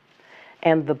Abraham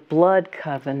and the blood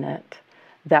covenant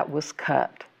that was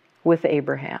cut with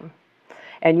Abraham.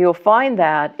 And you'll find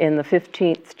that in the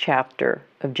 15th chapter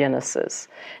of Genesis.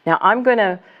 Now I'm going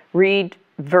to read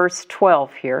verse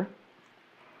 12 here.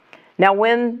 Now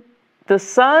when the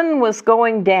sun was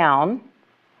going down,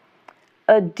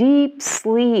 a deep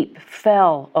sleep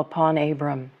fell upon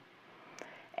Abram.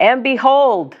 And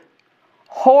behold,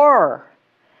 horror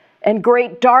and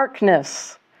great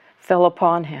darkness fell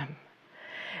upon him.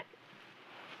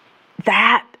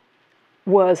 That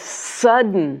was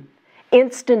sudden,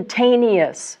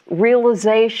 instantaneous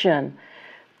realization,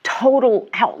 total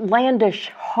outlandish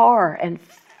horror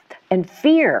and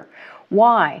fear.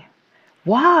 Why?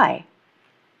 Why?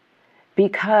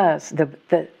 Because the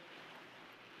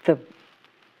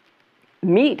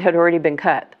meat had already been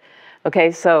cut. Okay,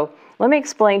 so let me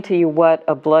explain to you what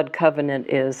a blood covenant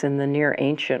is in the Near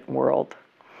Ancient world.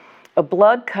 A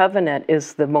blood covenant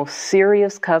is the most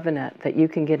serious covenant that you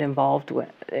can get involved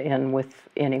with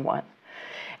anyone.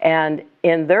 And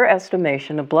in their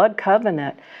estimation, a blood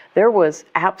covenant, there was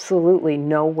absolutely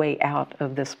no way out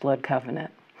of this blood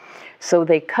covenant. So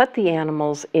they cut the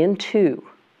animals in two,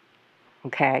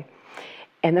 okay?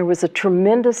 And there was a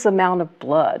tremendous amount of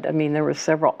blood. I mean, there were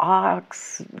several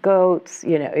ox, goats,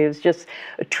 it was just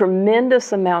a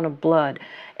tremendous amount of blood.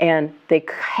 And they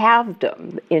halved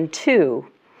them in two.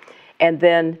 And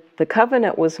then the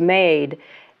covenant was made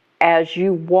as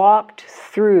you walked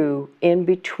through in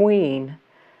between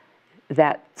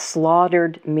that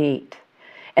slaughtered meat.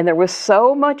 And there was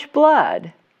so much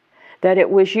blood that it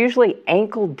was usually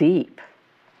ankle deep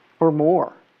or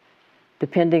more,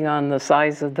 depending on the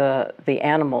size of the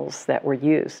animals that were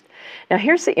used. Now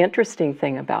here's the interesting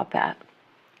thing about that.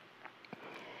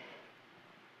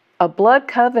 A blood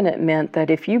covenant meant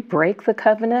that if you break the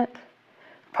covenant,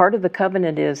 part of the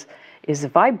covenant is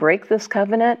if I break this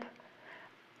covenant,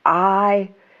 I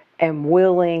am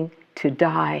willing to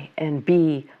die and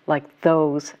be like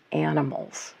those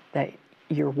animals that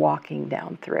you're walking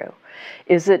down through.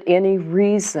 Is it any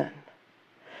reason,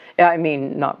 I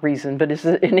mean, not reason, but is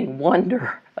it any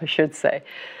wonder, I should say,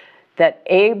 that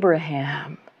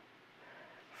Abraham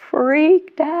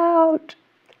freaked out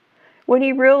when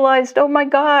he realized, oh my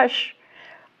gosh,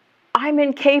 I'm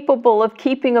incapable of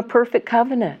keeping a perfect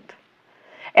covenant.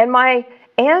 And my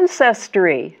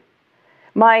ancestry,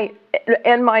 my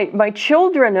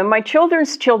children and my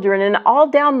children's children, and all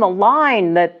down the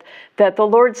line that the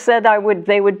Lord said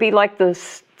they would be like the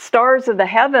stars of the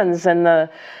heavens and the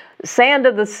sand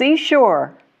of the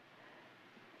seashore.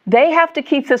 They have to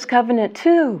keep this covenant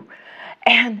too.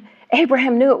 And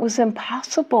Abraham knew it was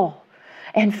impossible.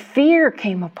 And fear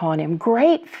came upon him,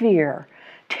 great fear,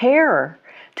 terror,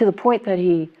 to the point that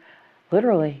he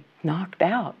literally knocked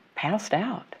out, passed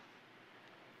out.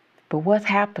 But what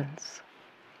happens?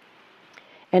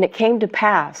 And it came to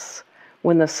pass,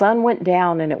 when the sun went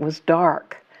down and it was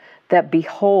dark, that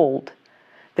behold,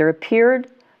 there appeared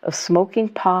a smoking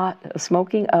pot, a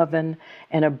smoking oven,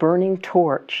 and a burning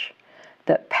torch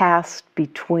that passed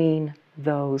between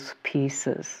those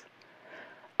pieces.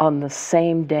 On the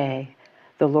same day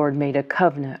the Lord made a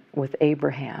covenant with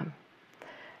Abraham.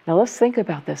 Now let's think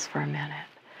about this for a minute.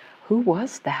 Who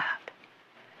was that?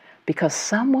 Because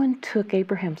someone took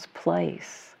Abraham's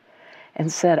place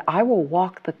and said, I will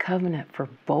walk the covenant for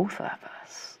both of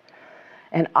us,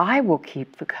 and I will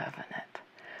keep the covenant.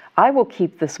 I will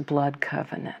keep this blood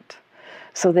covenant,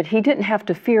 so that he didn't have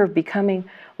to fear of becoming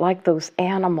like those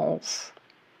animals.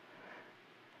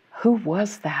 Who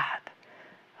was that?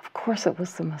 Of course it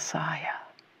was the Messiah.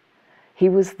 He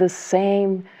was the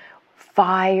same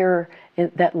fire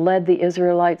that led the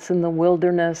Israelites in the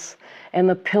wilderness and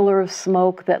the pillar of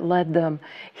smoke that led them.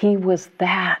 He was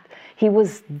that. He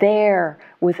was there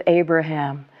with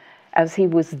Abraham as he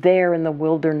was there in the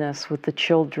wilderness with the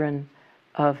children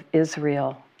of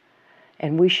Israel.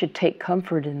 And we should take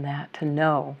comfort in that, to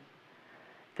know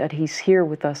that he's here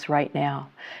with us right now.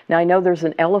 Now, I know there's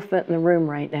an elephant in the room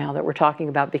right now that we're talking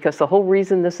about, because the whole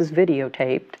reason this is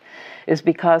videotaped is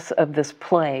because of this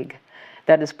plague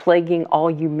that is plaguing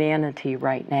all humanity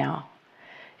right now.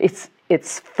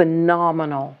 It's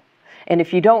phenomenal. And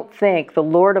if you don't think the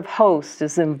Lord of hosts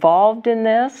is involved in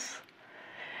this,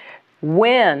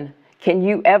 when can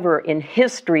you ever in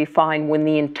history find when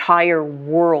the entire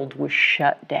world was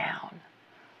shut down?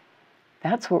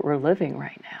 That's what we're living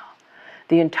right now.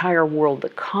 The entire world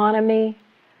economy,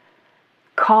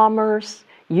 commerce,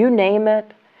 you name it,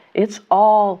 it's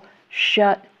all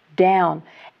shut down.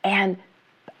 And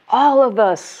all of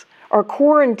us are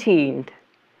quarantined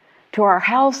to our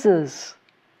houses.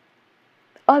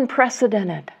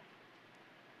 Unprecedented.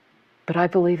 But I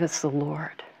believe it's the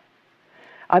Lord.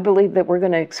 I believe that we're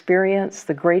going to experience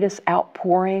the greatest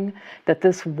outpouring that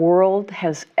this world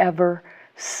has ever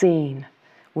seen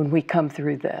when we come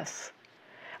through this.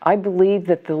 I believe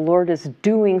that the Lord is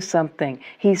doing something.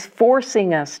 He's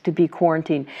forcing us to be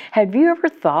quarantined. Have you ever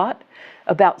thought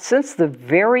about, since the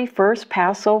very first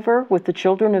Passover with the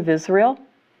children of Israel,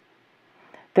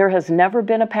 there has never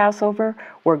been a Passover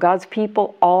where God's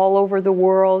people all over the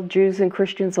world, Jews and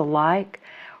Christians alike,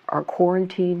 are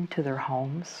quarantined to their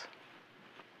homes?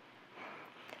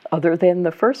 Other than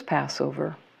the first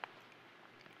Passover,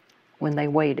 when they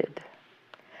waited.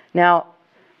 Now,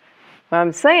 when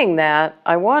I'm saying that,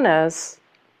 I want us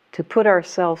to put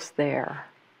ourselves there,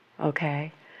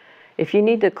 okay? If you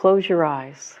need to close your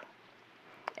eyes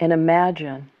and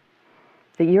imagine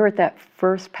that you're at that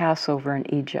first Passover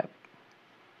in Egypt.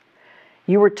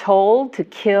 You were told to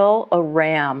kill a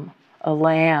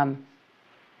lamb,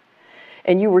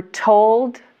 and you were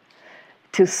told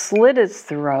to slit its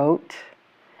throat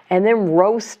and then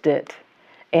roast it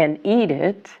and eat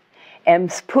it,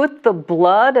 and put the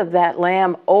blood of that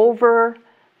lamb over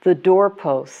the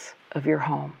doorposts of your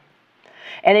home.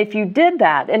 And if you did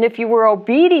that, and if you were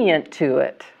obedient to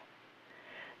it,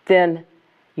 then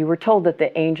you were told that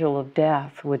the angel of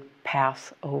death would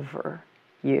pass over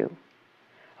you.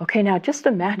 Okay, now just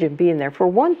imagine being there. For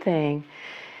one thing,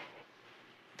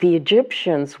 the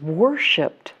Egyptians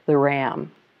worshipped the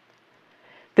ram.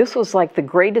 This was like the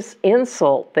greatest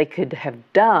insult they could have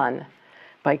done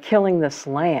by killing this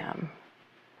lamb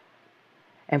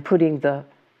and putting the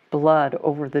blood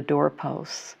over the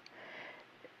doorposts.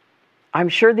 I'm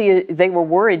sure they were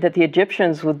worried that the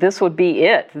Egyptians this would be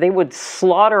it. They would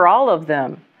slaughter all of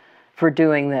them for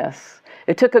doing this.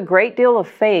 It took a great deal of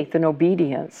faith and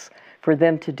obedience for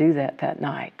them to do that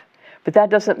night. But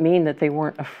that doesn't mean that they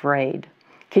weren't afraid.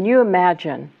 Can you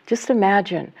imagine? Just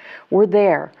imagine, we're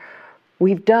there.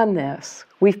 We've done this.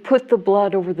 We've put the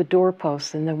blood over the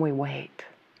doorposts, and then we wait.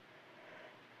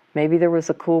 Maybe there was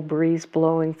a cool breeze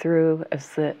blowing through as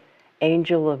the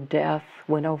angel of death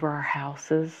went over our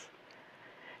houses.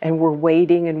 And we're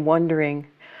waiting and wondering,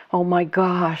 oh my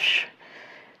gosh,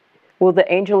 will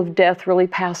the angel of death really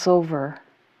pass over?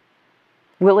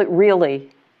 Will it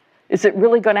really? Is it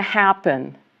really going to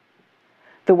happen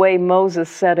the way Moses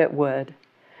said it would?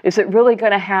 Is it really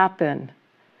going to happen?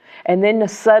 And then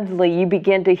suddenly you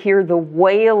begin to hear the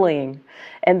wailing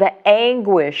and the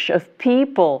anguish of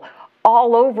people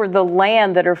all over the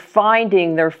land that are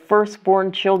finding their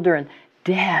firstborn children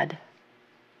dead.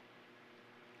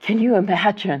 Can you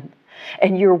imagine?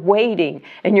 And you're waiting,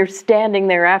 and you're standing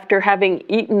there after having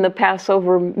eaten the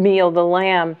Passover meal, the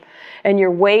lamb, and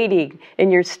you're waiting,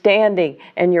 and you're standing,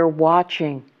 and you're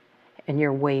watching, and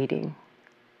you're waiting.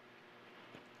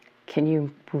 Can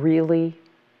you really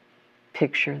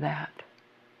picture that?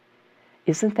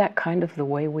 Isn't that kind of the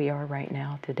way we are right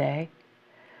now today?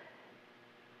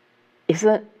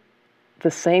 Isn't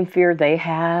the same fear they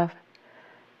have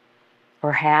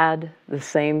or had the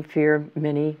same fear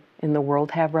many in the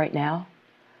world have right now?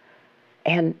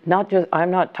 And not just, I'm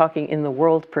not talking in the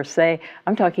world per se,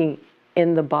 I'm talking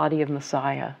in the body of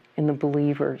Messiah, in the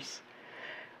believers.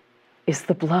 Is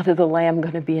the blood of the Lamb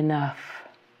going to be enough?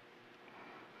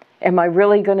 Am I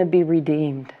really going to be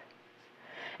redeemed?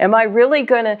 Am I really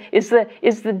going to, is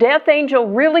the death angel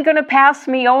really going to pass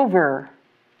me over?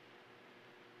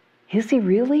 Is he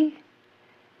really?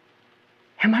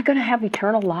 Am I going to have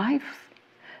eternal life?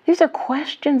 These are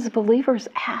questions believers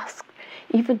ask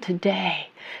even today,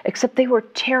 except they were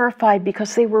terrified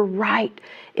because they were right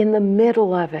in the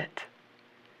middle of it.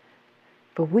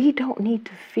 But we don't need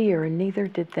to fear, and neither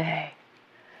did they,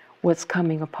 what's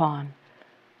coming upon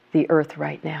the earth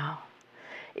right now.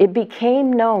 It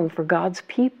became known for God's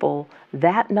people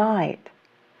that night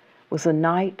was a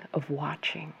night of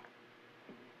watching.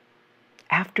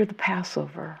 After the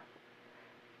Passover,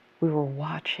 we were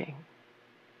watching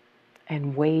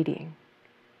and waiting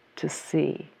to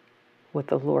see what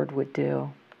the Lord would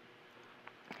do.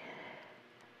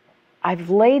 I've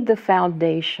laid the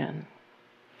foundation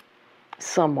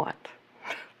somewhat,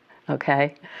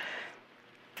 okay?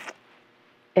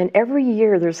 And every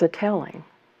year there's a telling.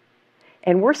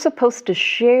 And we're supposed to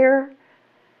share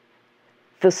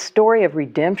the story of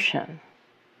redemption.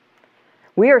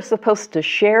 We are supposed to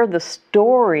share the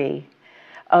story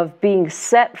of being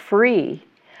set free,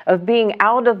 of being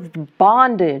out of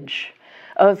bondage,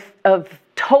 of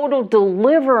total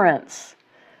deliverance.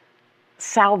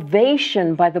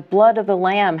 Salvation by the blood of the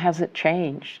Lamb hasn't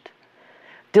changed.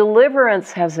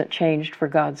 Deliverance hasn't changed for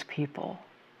God's people.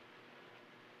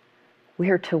 We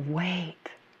are to wait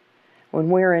when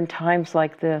we're in times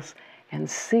like this and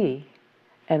see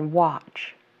and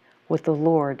watch what the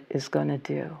Lord is going to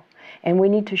do. And we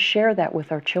need to share that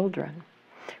with our children.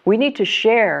 We need to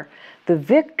share the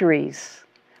victories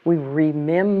we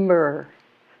remember,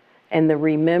 and the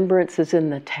remembrance is in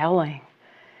the telling.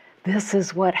 This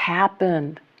is what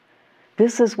happened.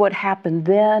 This is what happened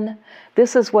then.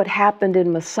 This is what happened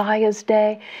in Messiah's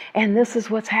day. And this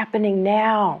is what's happening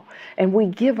now. And we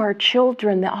give our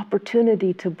children the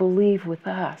opportunity to believe with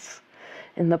us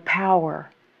in the power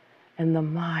and the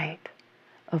might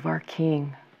of our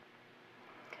King.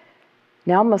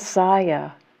 Now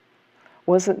Messiah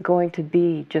wasn't going to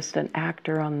be just an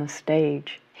actor on the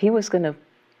stage.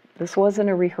 This wasn't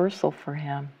a rehearsal for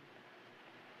him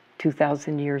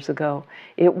 2,000 years ago.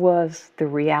 It was the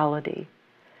reality.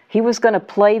 He was going to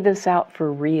play this out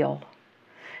for real.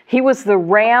 He was the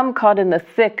ram caught in the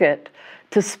thicket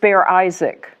to spare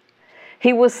Isaac.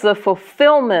 He was the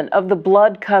fulfillment of the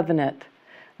blood covenant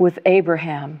with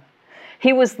Abraham.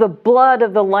 He was the blood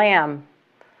of the Lamb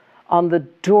on the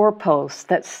doorpost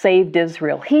that saved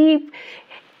Israel.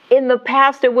 In the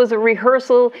past, it was a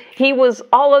rehearsal. He was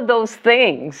all of those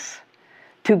things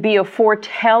to be a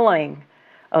foretelling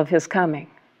of his coming.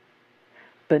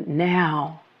 But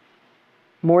now,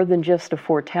 more than just a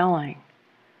foretelling,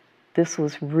 this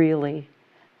was really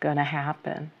going to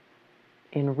happen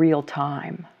in real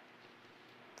time.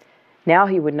 Now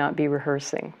he would not be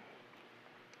rehearsing.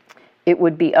 It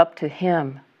would be up to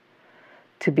him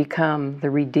to become the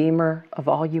Redeemer of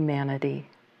all humanity,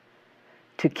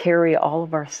 to carry all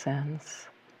of our sins,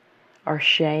 our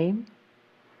shame,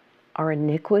 our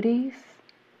iniquities,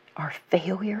 our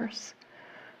failures,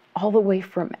 all the way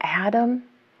from Adam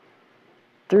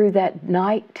through that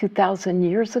night 2,000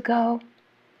 years ago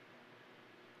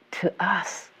to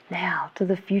us now, to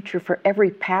the future. For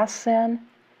every past sin,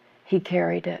 he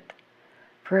carried it.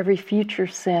 For every future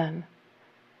sin,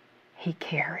 he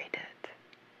carried it.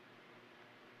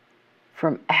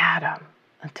 From Adam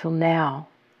until now,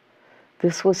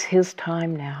 this was his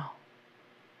time now.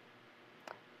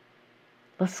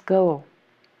 Let's go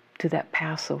to that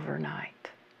Passover night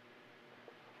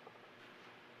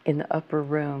in the upper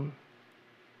room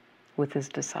with his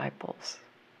disciples.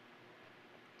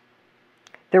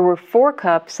 There were 4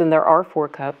 cups, and there are 4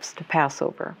 cups to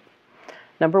Passover.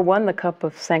 Number 1, the cup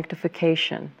of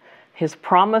sanctification. His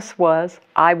promise was,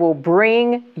 I will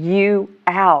bring you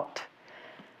out.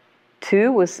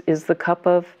 2 is the cup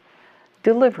of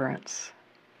deliverance.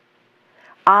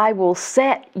 I will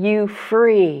set you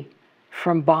free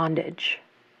from bondage.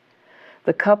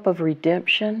 The cup of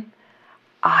redemption,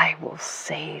 I will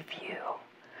save you.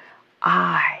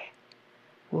 I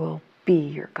will be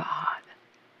your God.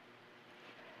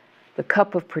 The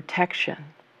cup of protection,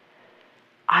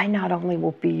 I not only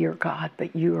will be your God,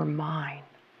 but you are mine.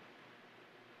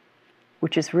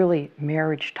 Which is really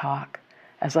marriage talk,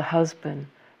 as a husband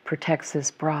protects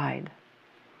his bride.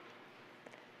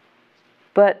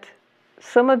 But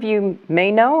some of you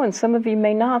may know, and some of you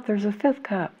may not, there's a 5th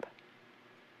cup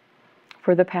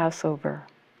for the Passover.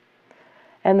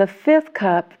 And the 5th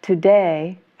cup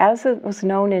today, as it was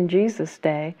known in Jesus'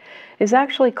 day, is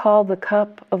actually called the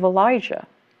cup of Elijah.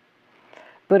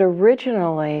 But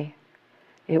originally,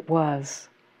 it was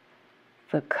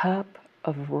the cup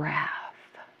of wrath.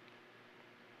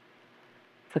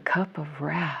 The cup of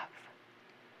wrath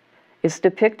is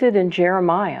depicted in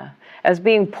Jeremiah as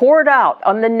being poured out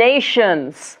on the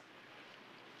nations,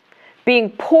 being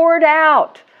poured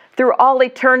out through all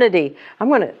eternity. I'm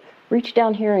going to reach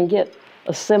down here and get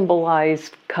a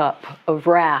symbolized cup of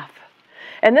wrath.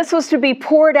 And this was to be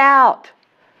poured out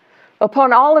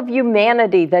upon all of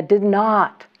humanity that did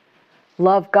not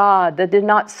love God, that did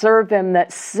not serve Him,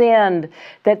 that sinned,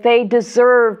 that they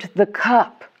deserved the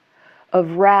cup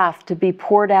of wrath to be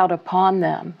poured out upon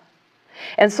them.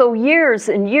 And so years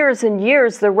and years and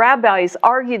years, the rabbis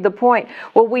argued the point,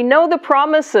 well, we know the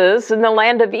promises in the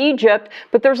land of Egypt,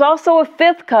 but there's also a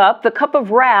fifth cup, the cup of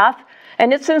wrath,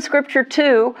 and it's in Scripture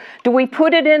too. Do we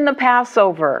put it in the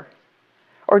Passover,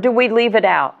 or do we leave it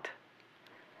out?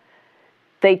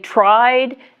 They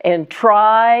tried and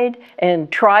tried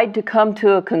and tried to come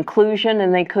to a conclusion,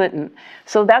 and they couldn't.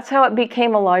 So that's how it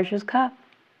became Elijah's cup.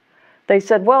 They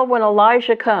said, well, when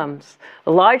Elijah comes,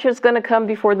 Elijah's going to come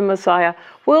before the Messiah.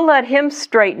 We'll let him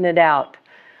straighten it out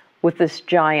with this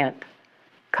giant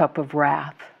cup of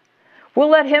wrath. We'll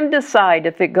let him decide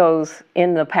if it goes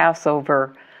in the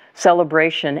Passover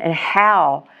celebration and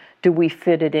how do we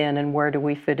fit it in and where do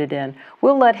we fit it in.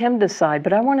 We'll let him decide.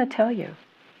 But I want to tell you,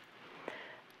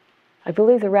 I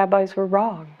believe the rabbis were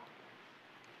wrong.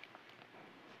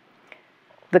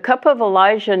 The cup of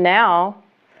Elijah now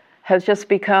has just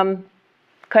become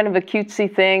kind of a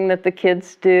cutesy thing that the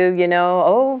kids do, you know.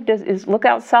 Oh, look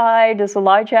outside. Is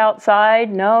Elijah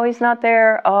outside? No, he's not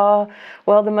there. Oh,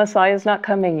 well, the Messiah's not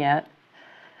coming yet.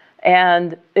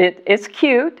 And it's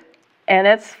cute, and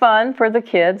it's fun for the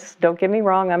kids. Don't get me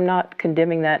wrong. I'm not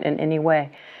condemning that in any way.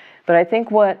 But I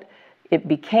think what it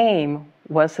became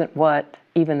wasn't what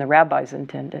even the rabbis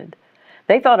intended.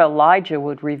 They thought Elijah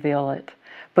would reveal it,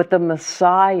 but the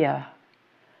Messiah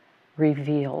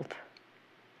revealed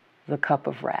the cup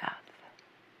of wrath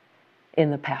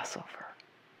in the Passover.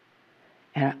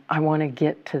 And I want to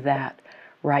get to that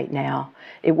right now.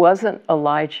 It wasn't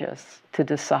Elijah's to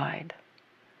decide.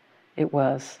 It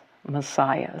was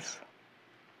Messiah's.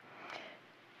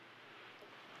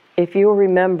 If you'll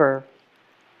remember,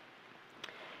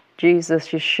 Jesus,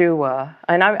 Yeshua,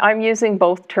 and I'm using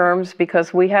both terms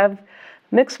because we have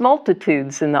mixed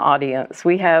multitudes in the audience.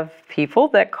 We have people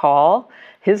that call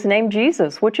his name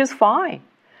Jesus, which is fine.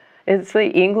 It's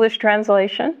the English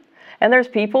translation. And there's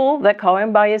people that call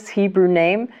him by his Hebrew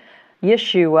name,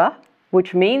 Yeshua,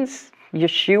 which means,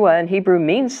 Yeshua in Hebrew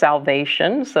means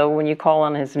salvation. So when you call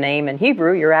on his name in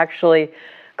Hebrew, you're actually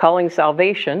calling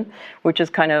salvation, which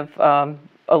is kind of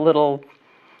a little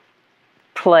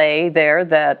play there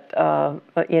that,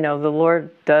 the Lord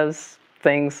does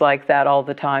things like that all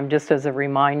the time, just as a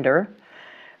reminder.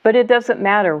 But it doesn't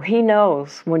matter. He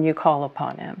knows when you call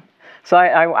upon him. So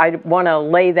I want to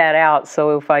lay that out.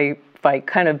 So if I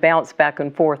kind of bounce back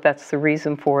and forth, that's the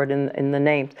reason for it in the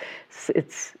names.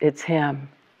 It's him.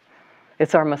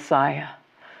 It's our Messiah.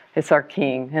 It's our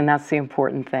King, and that's the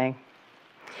important thing.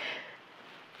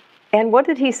 And what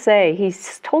did he say? He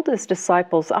told his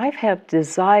disciples, I have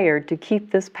desired to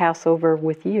keep this Passover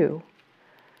with you.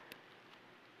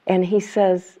 And he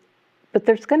says, but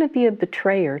there's going to be a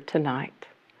betrayer tonight.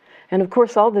 And of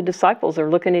course, all the disciples are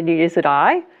looking at you. Is it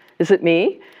I? Is it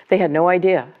me? They had no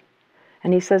idea.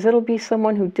 And he says, it'll be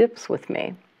someone who dips with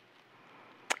me.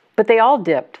 But they all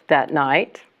dipped that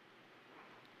night.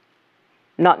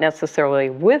 Not necessarily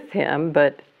with him,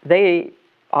 but they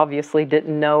obviously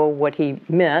didn't know what he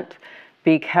meant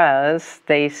because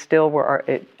they still were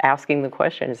asking the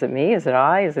question, is it me? Is it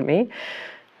I? Is it me?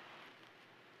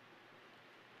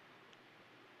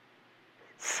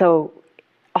 So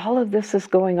all of this is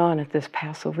going on at this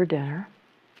Passover dinner.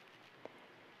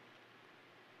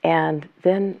 And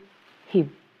then he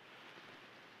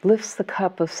lifts the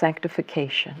cup of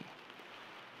sanctification.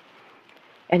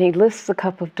 And he lifts the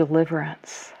cup of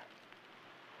deliverance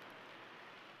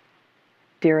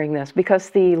during this, because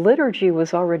the liturgy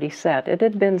was already set. It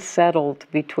had been settled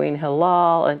between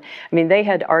Hillel and, they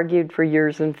had argued for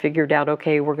years and figured out,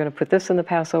 okay, we're going to put this in the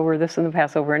Passover,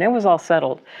 and it was all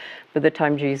settled by the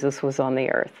time Jesus was on the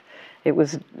earth. It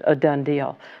was a done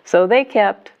deal. So they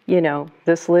kept,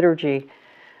 this liturgy.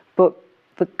 But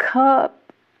the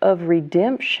cup of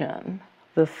redemption,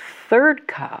 the third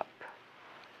cup,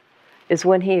 is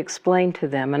when he explained to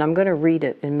them, and I'm going to read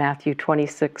it in Matthew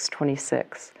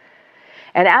 26:26.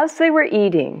 And as they were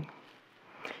eating,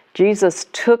 Jesus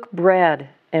took bread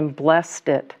and blessed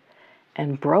it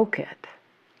and broke it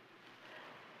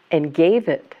and gave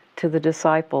it to the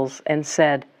disciples and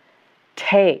said,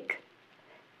 take,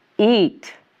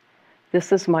 eat,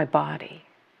 This is my body.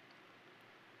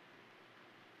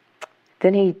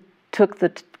 Then he took the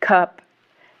cup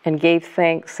and gave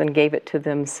thanks and gave it to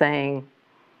them, saying,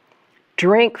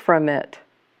 drink from it,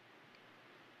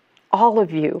 all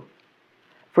of you,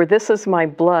 for this is my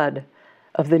blood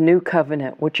of the new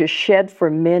covenant, which is shed for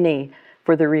many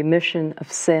for the remission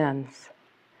of sins.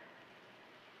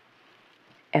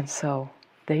 And so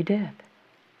they did.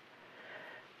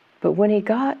 But when he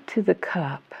got to the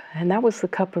cup, and that was the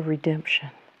cup of redemption,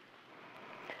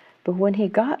 but when he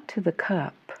got to the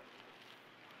cup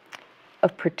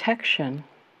of protection,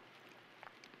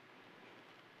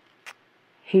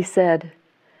 he said,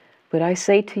 but I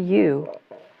say to you,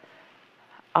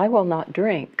 I will not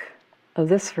drink of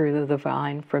this fruit of the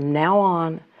vine from now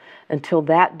on until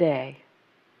that day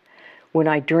when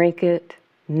I drink it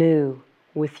new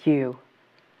with you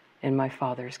in my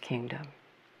Father's kingdom.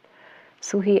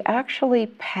 So he actually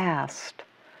passed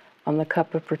on the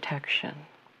cup of protection.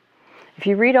 If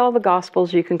you read all the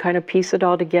Gospels, you can kind of piece it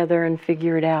all together and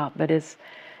figure it out, but it's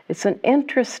an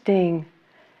interesting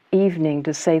evening,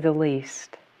 to say the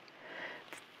least.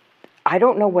 I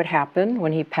don't know what happened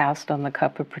when he passed on the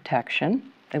cup of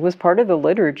protection. It was part of the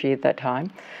liturgy at that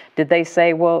time. Did they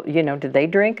say, well, did they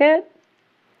drink it?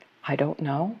 I don't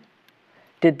know.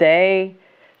 Did they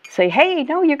say, hey,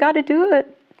 no, you got to do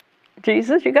it,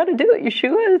 Jesus, you got to do it,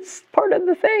 Yeshua, it's part of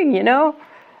the thing,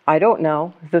 I don't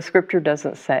know. The scripture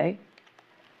doesn't say.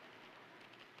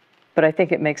 But I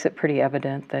think it makes it pretty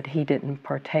evident that he didn't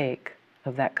partake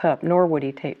of that cup, nor would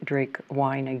he drink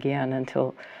wine again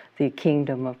until the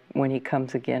kingdom of when he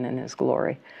comes again in his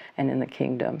glory and in the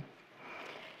kingdom.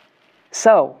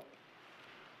 So,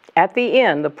 at the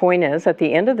end, the point is, at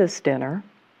the end of this dinner,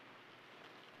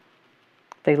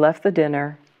 they left the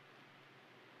dinner.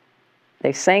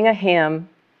 They sang a hymn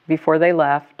before they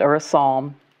left, or a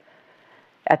psalm,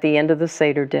 at the end of the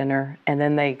Seder dinner, and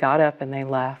then they got up and they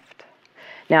left.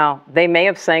 Now, they may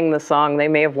have sang the song, they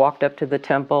may have walked up to the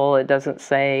temple, it doesn't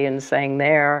say, and sang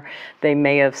there. They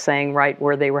may have sang right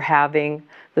where they were having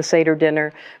the Seder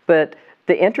dinner. But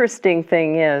the interesting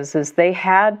thing is they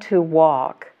had to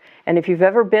walk. And if you've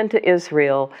ever been to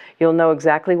Israel, you'll know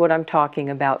exactly what I'm talking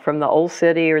about. From the Old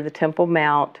City or the Temple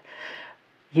Mount,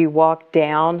 you walk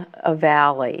down a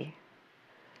valley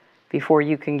before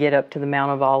you can get up to the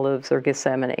Mount of Olives or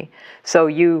Gethsemane. So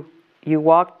you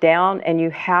walk down and you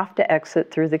have to exit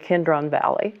through the Kidron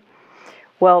Valley.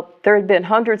 Well, there had been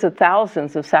hundreds of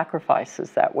thousands of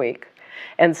sacrifices that week.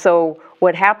 And so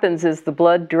what happens is the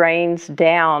blood drains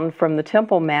down from the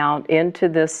Temple Mount into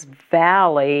this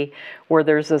valley where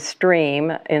there's a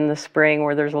stream in the spring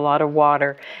where there's a lot of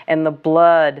water, and the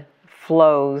blood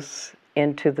flows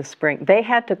into the spring. They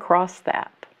had to cross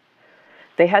that.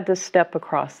 They had to step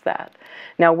across that.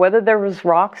 Now, whether there was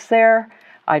rocks there,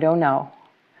 I don't know.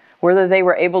 Whether they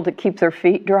were able to keep their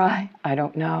feet dry, I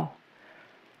don't know.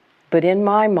 But in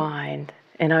my mind,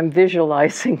 and I'm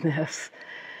visualizing this,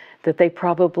 that they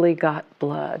probably got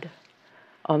blood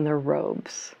on their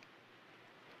robes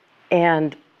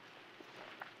and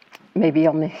maybe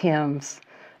on the hems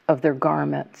of their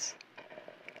garments.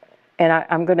 And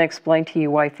I'm going to explain to you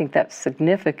why I think that's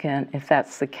significant if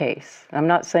that's the case. I'm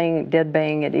not saying dead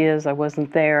bang it is, I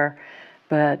wasn't there,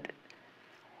 but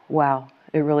wow,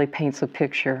 it really paints a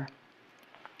picture.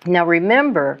 Now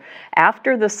remember,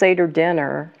 after the Seder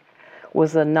dinner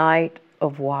was a night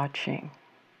of watching.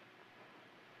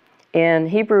 In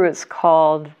Hebrew it's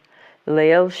called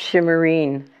Leil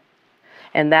Shimurin,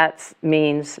 and that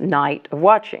means night of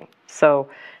watching. So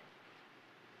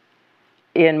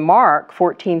in Mark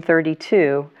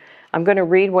 14:32, I'm going to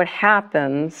read what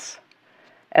happens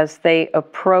as they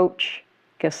approach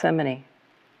Gethsemane.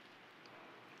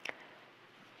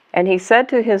 And he said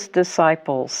to his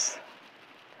disciples,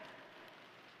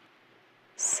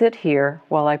 sit here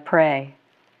while I pray.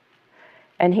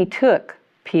 And he took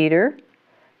Peter,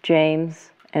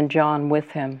 James, and John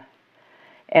with him.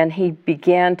 And he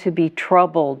began to be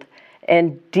troubled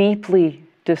and deeply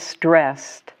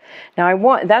distressed.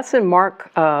 Now that's in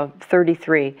Mark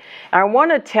 33. I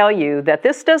want to tell you that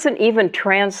this doesn't even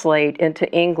translate into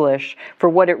English for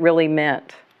what it really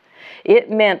meant.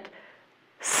 It meant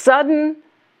sudden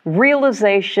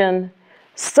realization,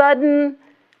 sudden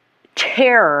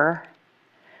terror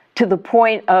to the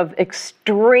point of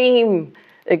extreme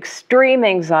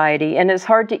anxiety, and it's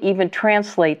hard to even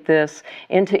translate this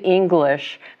into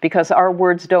English because our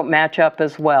words don't match up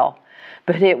as well.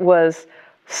 But it was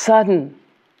sudden.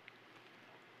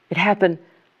 It happened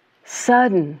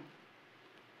sudden.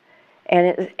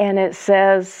 And it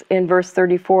says in verse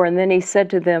 34, and then he said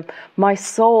to them, my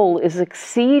soul is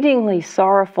exceedingly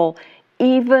sorrowful,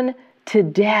 even to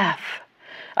death.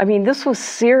 I mean, this was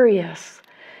serious.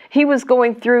 He was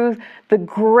going through the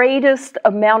greatest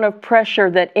amount of pressure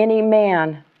that any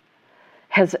man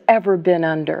has ever been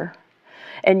under.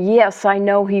 And yes, I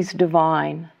know he's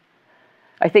divine.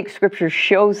 I think Scripture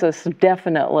shows us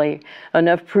definitely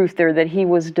enough proof there that he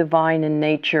was divine in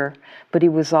nature, but he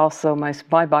was also,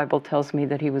 my Bible tells me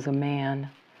that he was a man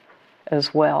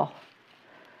as well.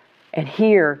 And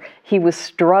here he was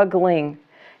struggling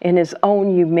in his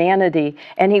own humanity,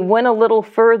 and he went a little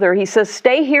further. He says,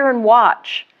 stay here and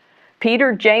watch.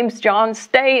 Peter, James, John,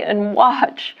 stay and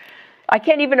watch. I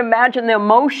can't even imagine the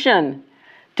emotion.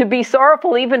 To be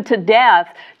sorrowful even to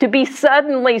death, to be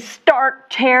suddenly stark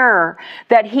terror,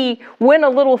 that he went a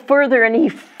little further and he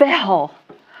fell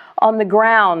on the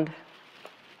ground.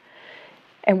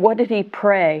 And what did he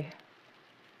pray?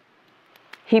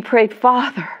 He prayed,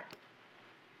 Father,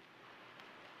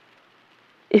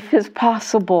 if it's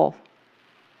possible,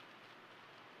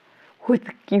 would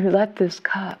you let this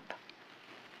cup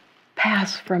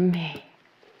pass from me?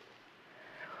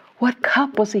 What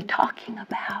cup was he talking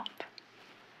about?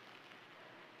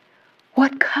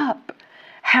 What cup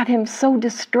had him so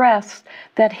distressed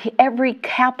that every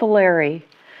capillary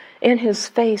in his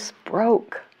face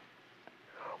broke?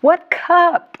 What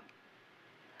cup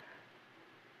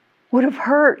would have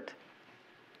hurt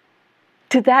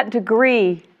to that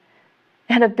degree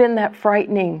and have been that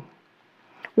frightening?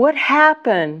 What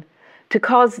happened to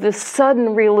cause this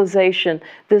sudden realization,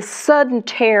 this sudden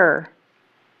terror?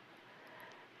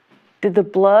 Did the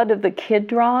blood of the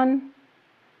Kidron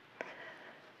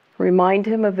remind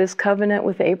him of his covenant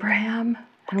with Abraham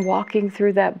and walking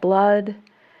through that blood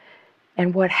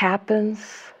and what happens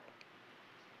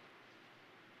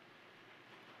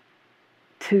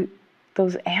to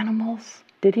those animals?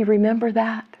 Did he remember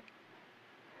that?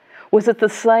 Was it the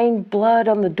slain blood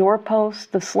on the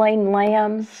doorpost, the slain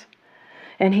lambs?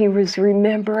 And he was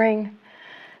remembering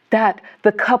that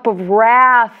the cup of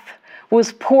wrath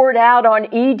was poured out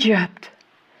on Egypt,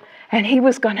 and he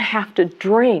was going to have to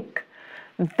drink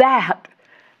that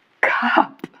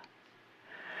cup.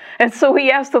 And so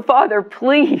he asked the Father,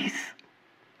 please,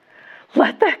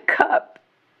 let that cup,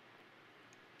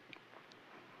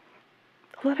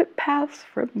 let it pass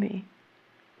from me.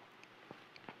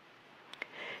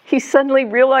 He suddenly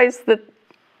realized that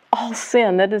all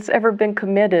sin that has ever been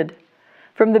committed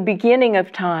from the beginning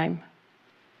of time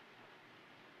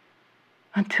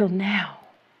until now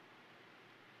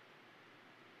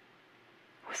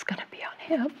was going to be on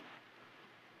him.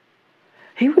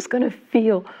 He was going to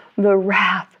feel the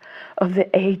wrath of the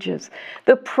ages.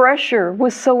 The pressure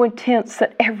was so intense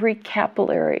that every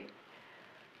capillary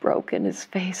broke in his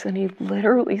face and he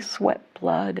literally sweat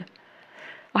blood.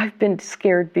 I've been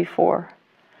scared before,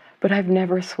 but I've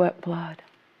never sweat blood.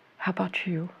 How about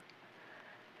you?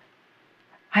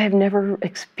 I have never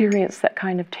experienced that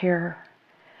kind of terror.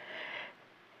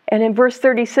 And in verse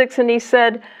 36, and he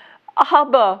said,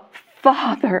 Abba,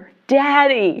 Father,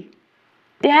 Daddy,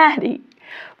 Daddy,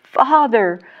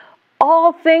 Father,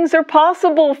 all things are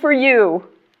possible for you.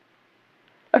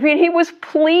 I mean, he was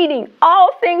pleading,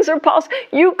 all things are possible.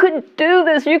 You could do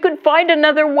this. You could find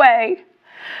another way.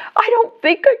 I don't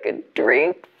think I could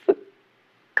drink the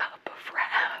cup of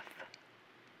wrath.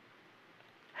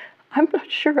 I'm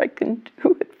not sure I can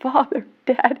do it, Father,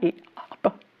 Daddy,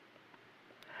 Abba.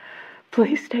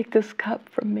 Please take this cup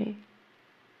from me.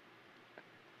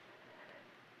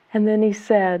 And then he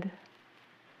said,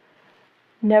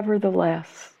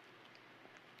 nevertheless,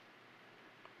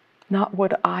 not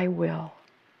what I will,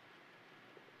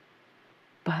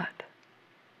 but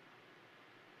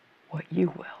what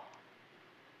you will.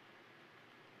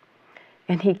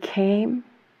 And he came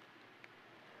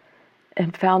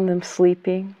and found them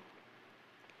sleeping.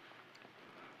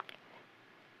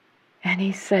 And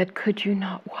he said, could you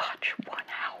not watch 1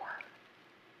 hour?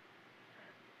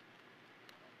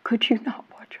 Could you not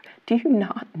watch? Do you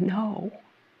not know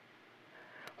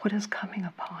what is coming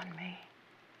upon me?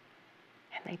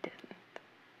 And they didn't.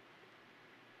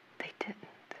 They didn't.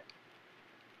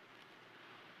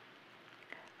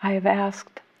 I have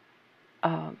asked,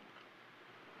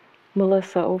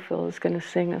 Melissa Ophil is going to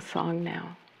sing a song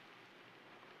now.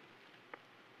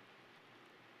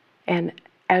 And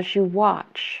as you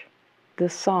watch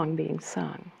this song being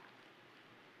sung,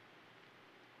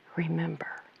 remember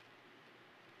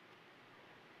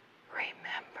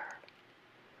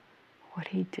what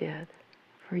he did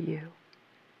for you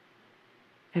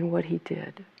and what he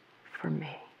did for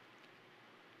me.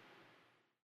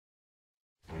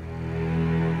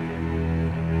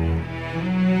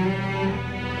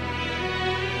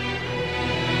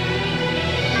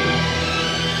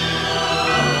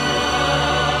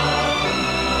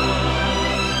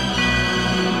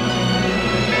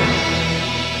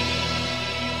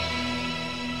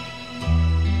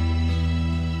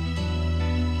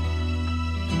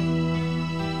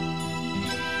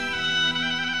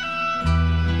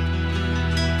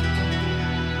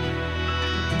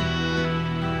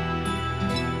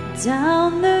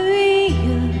 Down the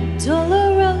Via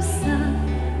Dolorosa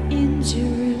in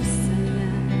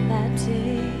Jerusalem that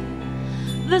day,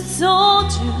 the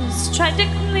soldiers tried to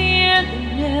clear the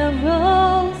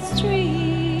narrow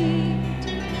street,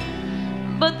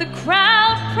 but the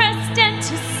crowd pressed in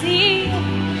to see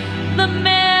the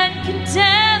man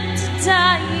condemned to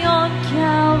die on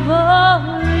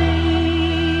Calvary.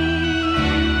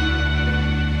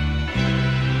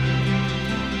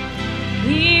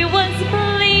 He was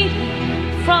bleeding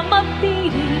from a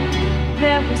beating,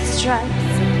 there were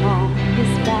stripes upon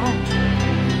his back,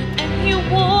 and he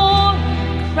wore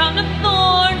a crown of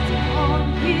thorns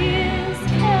upon his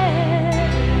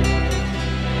head,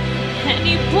 and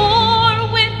he bore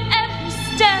with every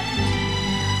step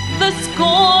the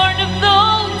scorn of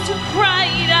those who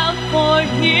cried out for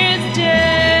his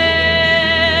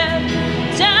death.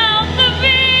 Down the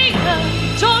Via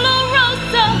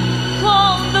Dolorosa,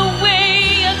 called the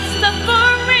way of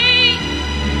suffering,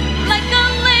 like a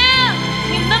lamb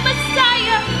came the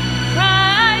Messiah,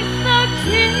 Christ the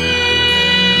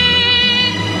King.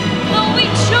 Though he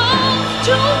chose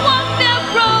to walk that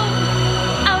road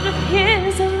out of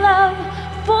his love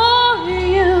for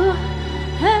you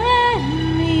and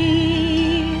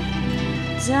me.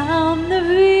 Down the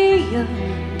Via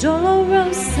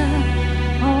Dolorosa,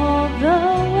 all the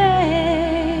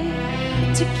way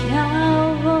to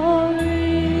Calvary.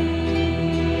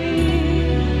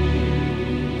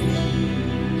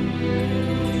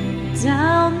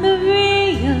 Down the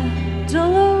Via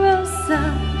Dolorosa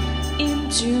in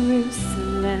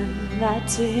Jerusalem that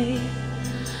day,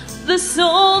 the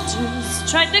soldiers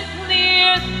tried to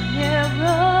clear the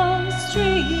narrow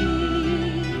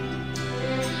street,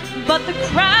 but the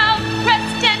crowd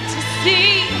pressed in to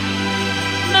see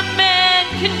the man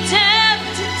condemned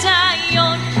to die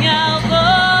on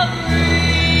Calvary.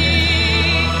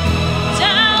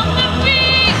 Down the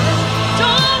Via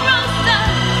Dolorosa,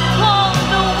 called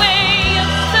the way of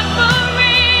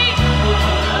suffering,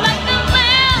 like the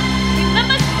lamb came the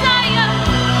Messiah,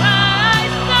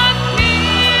 Christ the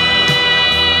King.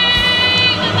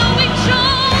 Though we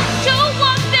chose to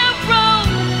walk that road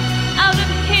out of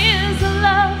his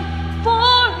love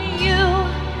for you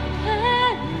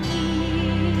and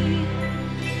me.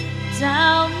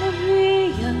 Down the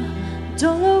Via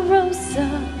Dolorosa,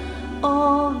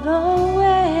 all the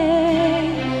way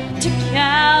to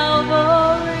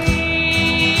Calvary.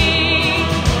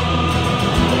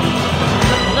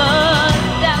 The blood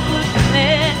that would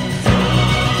cleanse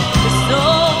the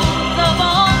souls of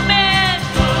all men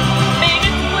made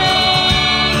its way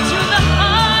to the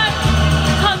heart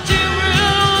of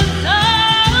Jerusalem.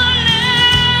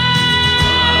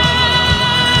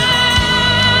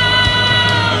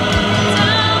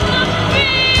 Down the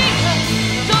Via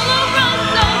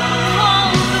Dolorosa,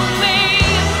 all the way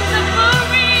of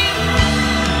suffering,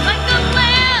 like a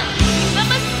lamb came the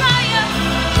Messiah,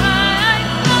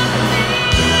 Christ the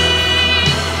King.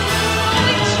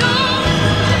 We chose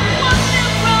to walk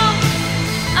that road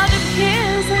out of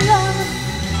his love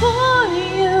for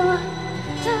you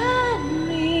and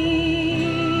me.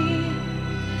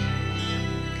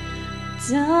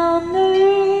 Down the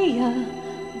Via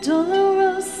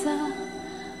Dolorosa,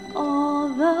 all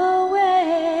the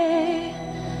way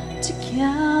to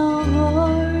Calvary.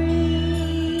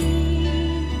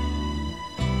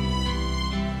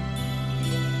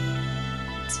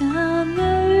 Down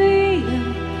the Via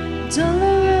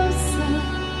Dolorosa,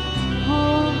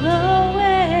 all the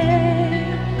way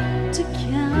to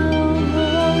Calvary.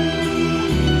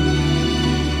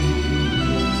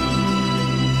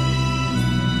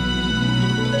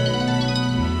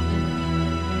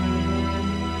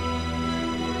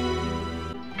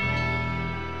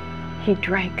 He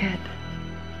drank it.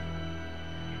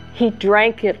 He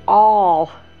drank it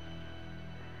all.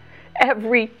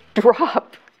 Every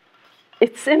drop.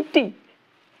 It's empty.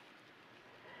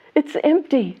 It's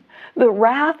empty. The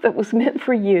wrath that was meant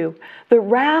for you, the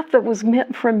wrath that was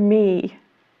meant for me,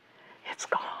 it's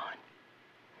gone.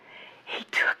 He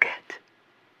took it.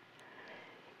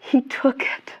 He took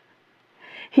it.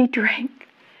 He drank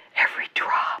every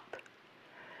drop.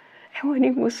 And when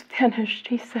he was finished,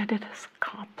 he said, "It is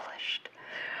accomplished.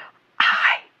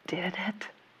 I did it.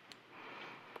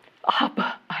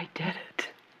 Abba, I did it.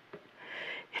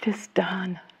 It is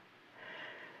done.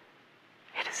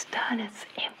 It is done. It's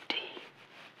empty."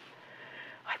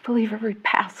 I believe every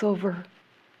Passover,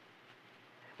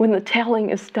 when the telling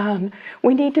is done,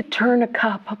 we need to turn a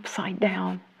cup upside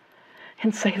down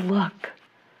and say, "Look,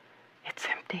 it's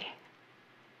empty."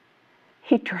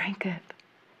 He drank it.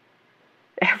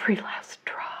 Every last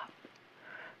drop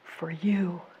for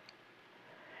you.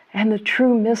 And the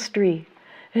true mystery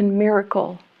and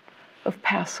miracle of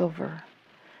Passover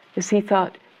is he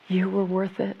thought you were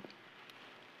worth it.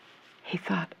 He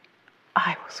thought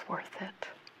I was worth it.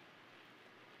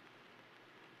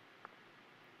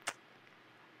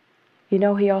 You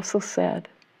know, he also said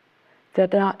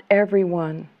that not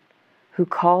everyone who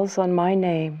calls on my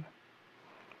name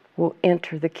will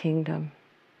enter the kingdom,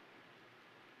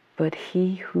 but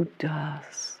he who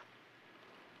does.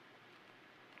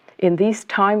 In these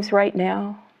times right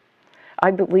now, I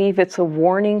believe it's a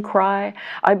warning cry.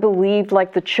 I believe,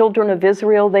 like the children of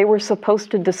Israel, they were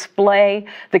supposed to display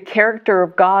the character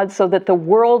of God so that the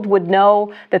world would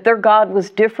know that their God was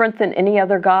different than any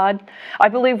other God. I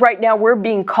believe right now we're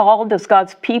being called as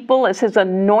God's people, as His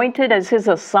anointed, as His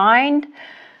assigned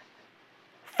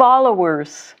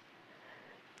followers,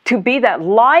 to be that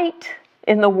light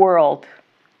in the world,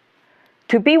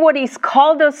 to be what He's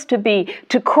called us to be,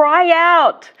 to cry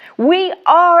out, we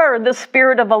are the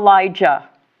spirit of Elijah.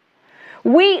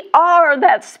 We are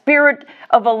that spirit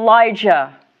of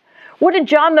Elijah. What did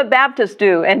John the Baptist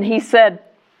do? And he said,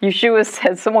 Yeshua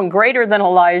said, someone greater than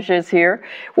Elijah is here.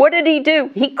 What did he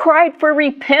do? He cried for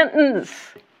repentance.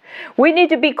 We need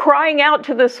to be crying out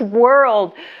to this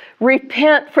world,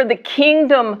 repent, for the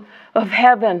kingdom of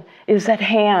heaven is at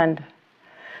hand.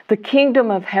 The kingdom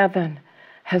of heaven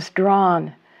has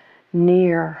drawn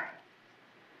near.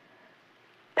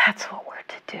 That's what we're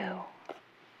to do.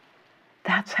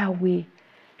 That's how we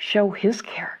show His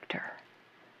character,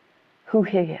 who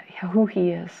he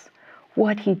is,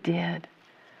 what He did,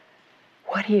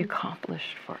 what He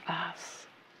accomplished for us.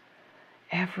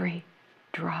 Every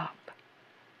drop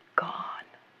gone.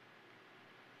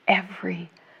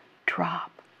 Every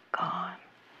drop gone.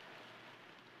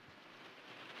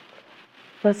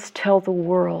 Let's tell the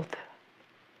world.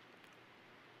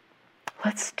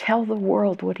 Let's tell the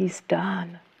world what He's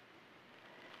done.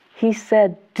 He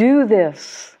said, do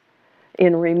this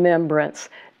in remembrance.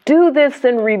 Do this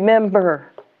and remember.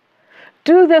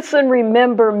 Do this and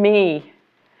remember me.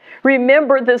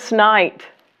 Remember this night.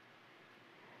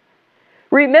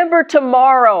 Remember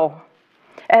tomorrow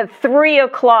at 3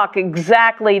 o'clock,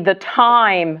 exactly the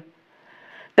time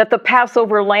that the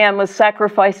Passover lamb was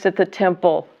sacrificed at the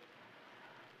temple,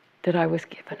 that I was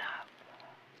given up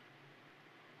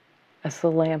as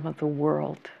the Lamb of the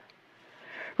world.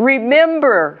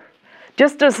 Remember,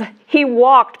 just as He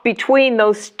walked between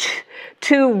those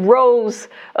two rows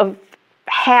of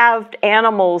halved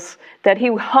animals, that He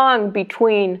hung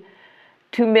between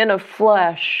two men of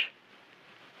flesh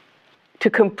to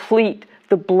complete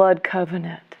the blood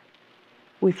covenant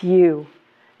with you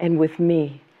and with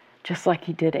me, just like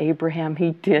He did Abraham.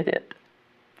 He did it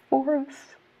for us.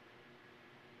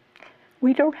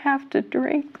 We don't have to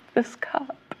drink this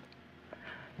cup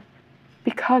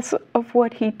because of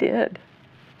what He did.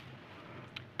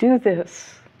 Do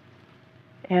this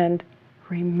and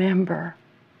remember.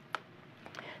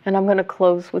 And I'm going to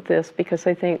close with this because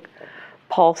I think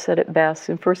Paul said it best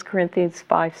in 1 Corinthians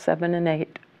 5, 7, and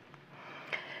 8.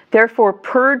 Therefore,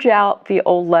 purge out the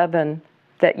old leaven,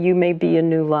 that you may be a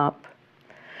new lump,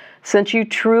 since you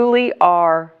truly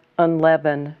are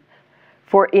unleavened.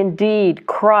 For indeed,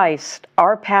 Christ,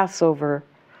 our Passover,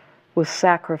 was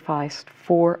sacrificed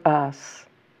for us.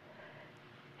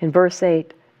 In verse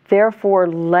 8, therefore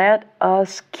let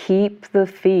us keep the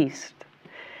feast.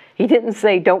 He didn't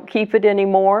say don't keep it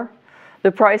anymore.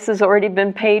 The price has already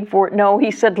been paid for it. No, he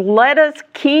said let us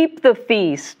keep the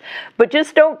feast. But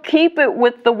just don't keep it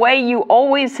with the way you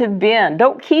always have been.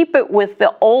 Don't keep it with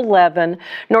the old leaven,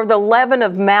 nor the leaven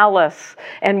of malice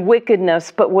and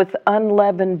wickedness, but with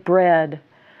unleavened bread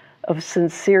of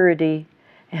sincerity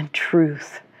and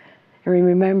truth. And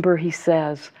remember, he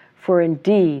says, for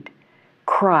indeed,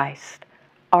 Christ,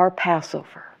 our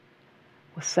Passover,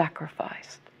 was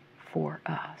sacrificed for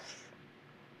us.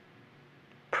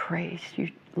 Praise you,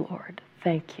 Lord.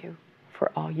 Thank you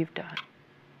for all you've done.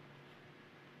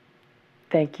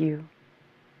 Thank you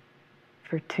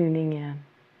for tuning in.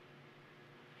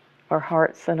 Our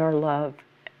hearts and our love.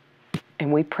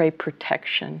 And we pray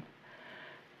protection.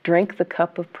 Drink the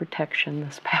cup of protection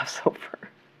this Passover.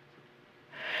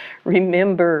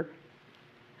 Remember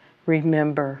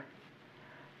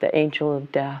the angel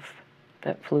of death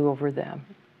that flew over them.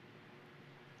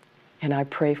 And I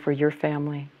pray for your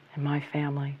family and my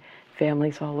family,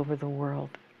 families all over the world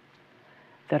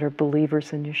that are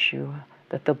believers in Yeshua,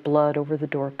 that the blood over the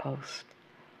doorpost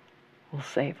will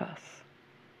save us.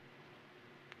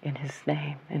 In His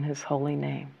name, in His holy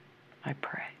name, I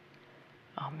pray.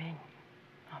 Amen.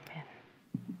 Amen.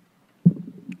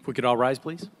 If we could all rise,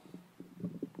 please.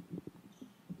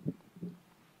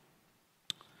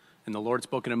 And the Lord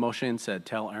spoke unto Moshe and said,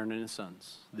 tell Aaron and his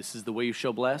sons, this is the way you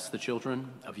shall bless the children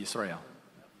of Yisrael.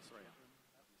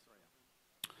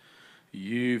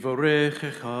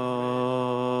 Yivarechecha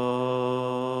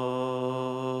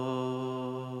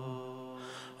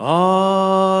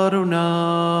Adonai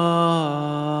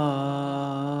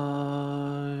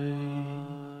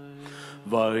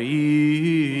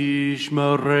Vayishmerecha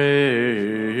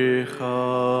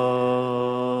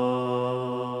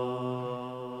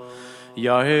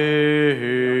Yaheh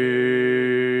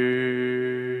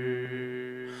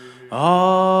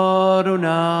Adonai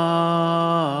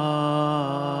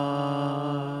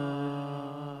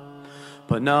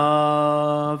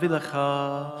Panav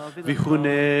Ilecha Vichunecha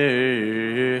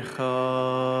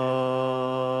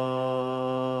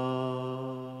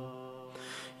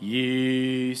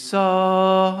Yisa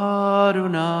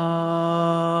Adonai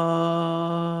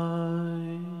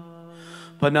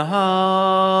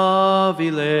Panav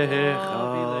Ilecha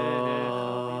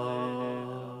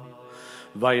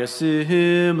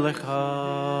Vayasim Lecha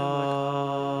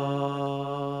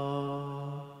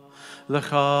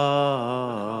Lecha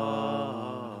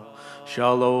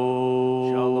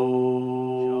Shalom.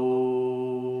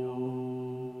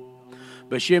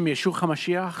 B'Shem Yeshua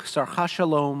HaMashiach, Sarcha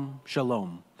Shalom,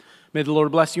 Shalom. May the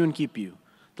Lord bless you and keep you.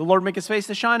 The Lord make his face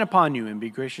to shine upon you and be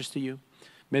gracious to you.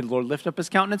 May the Lord lift up his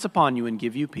countenance upon you and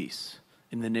give you peace.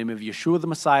 In the name of Yeshua the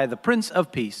Messiah, the Prince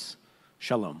of Peace,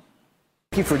 Shalom.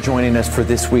 Thank you for joining us for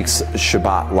this week's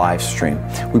Shabbat live stream.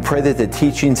 We pray that the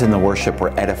teachings and the worship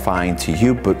were edifying to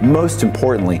you, but most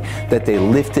importantly, that they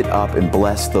lifted up and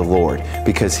blessed the Lord,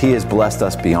 because he has blessed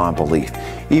us beyond belief.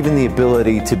 Even the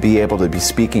ability to be able to be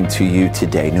speaking to you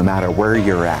today, no matter where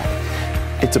you're at,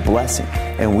 it's a blessing,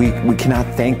 and we cannot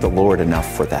thank the Lord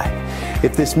enough for that.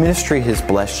 If this ministry has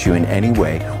blessed you in any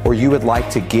way, or you would like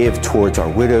to give towards our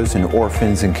widows and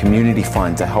orphans and community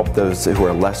fund to help those who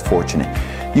are less fortunate,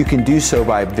 you can do so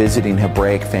by visiting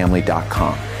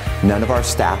HebraicFamily.com. None of our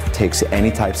staff takes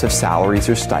any types of salaries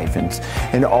or stipends,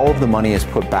 and all of the money is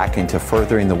put back into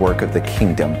furthering the work of the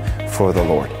kingdom for the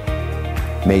Lord.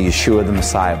 May Yeshua the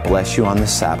Messiah bless you on the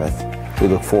Sabbath. We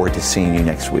look forward to seeing you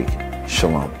next week.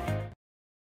 Shalom.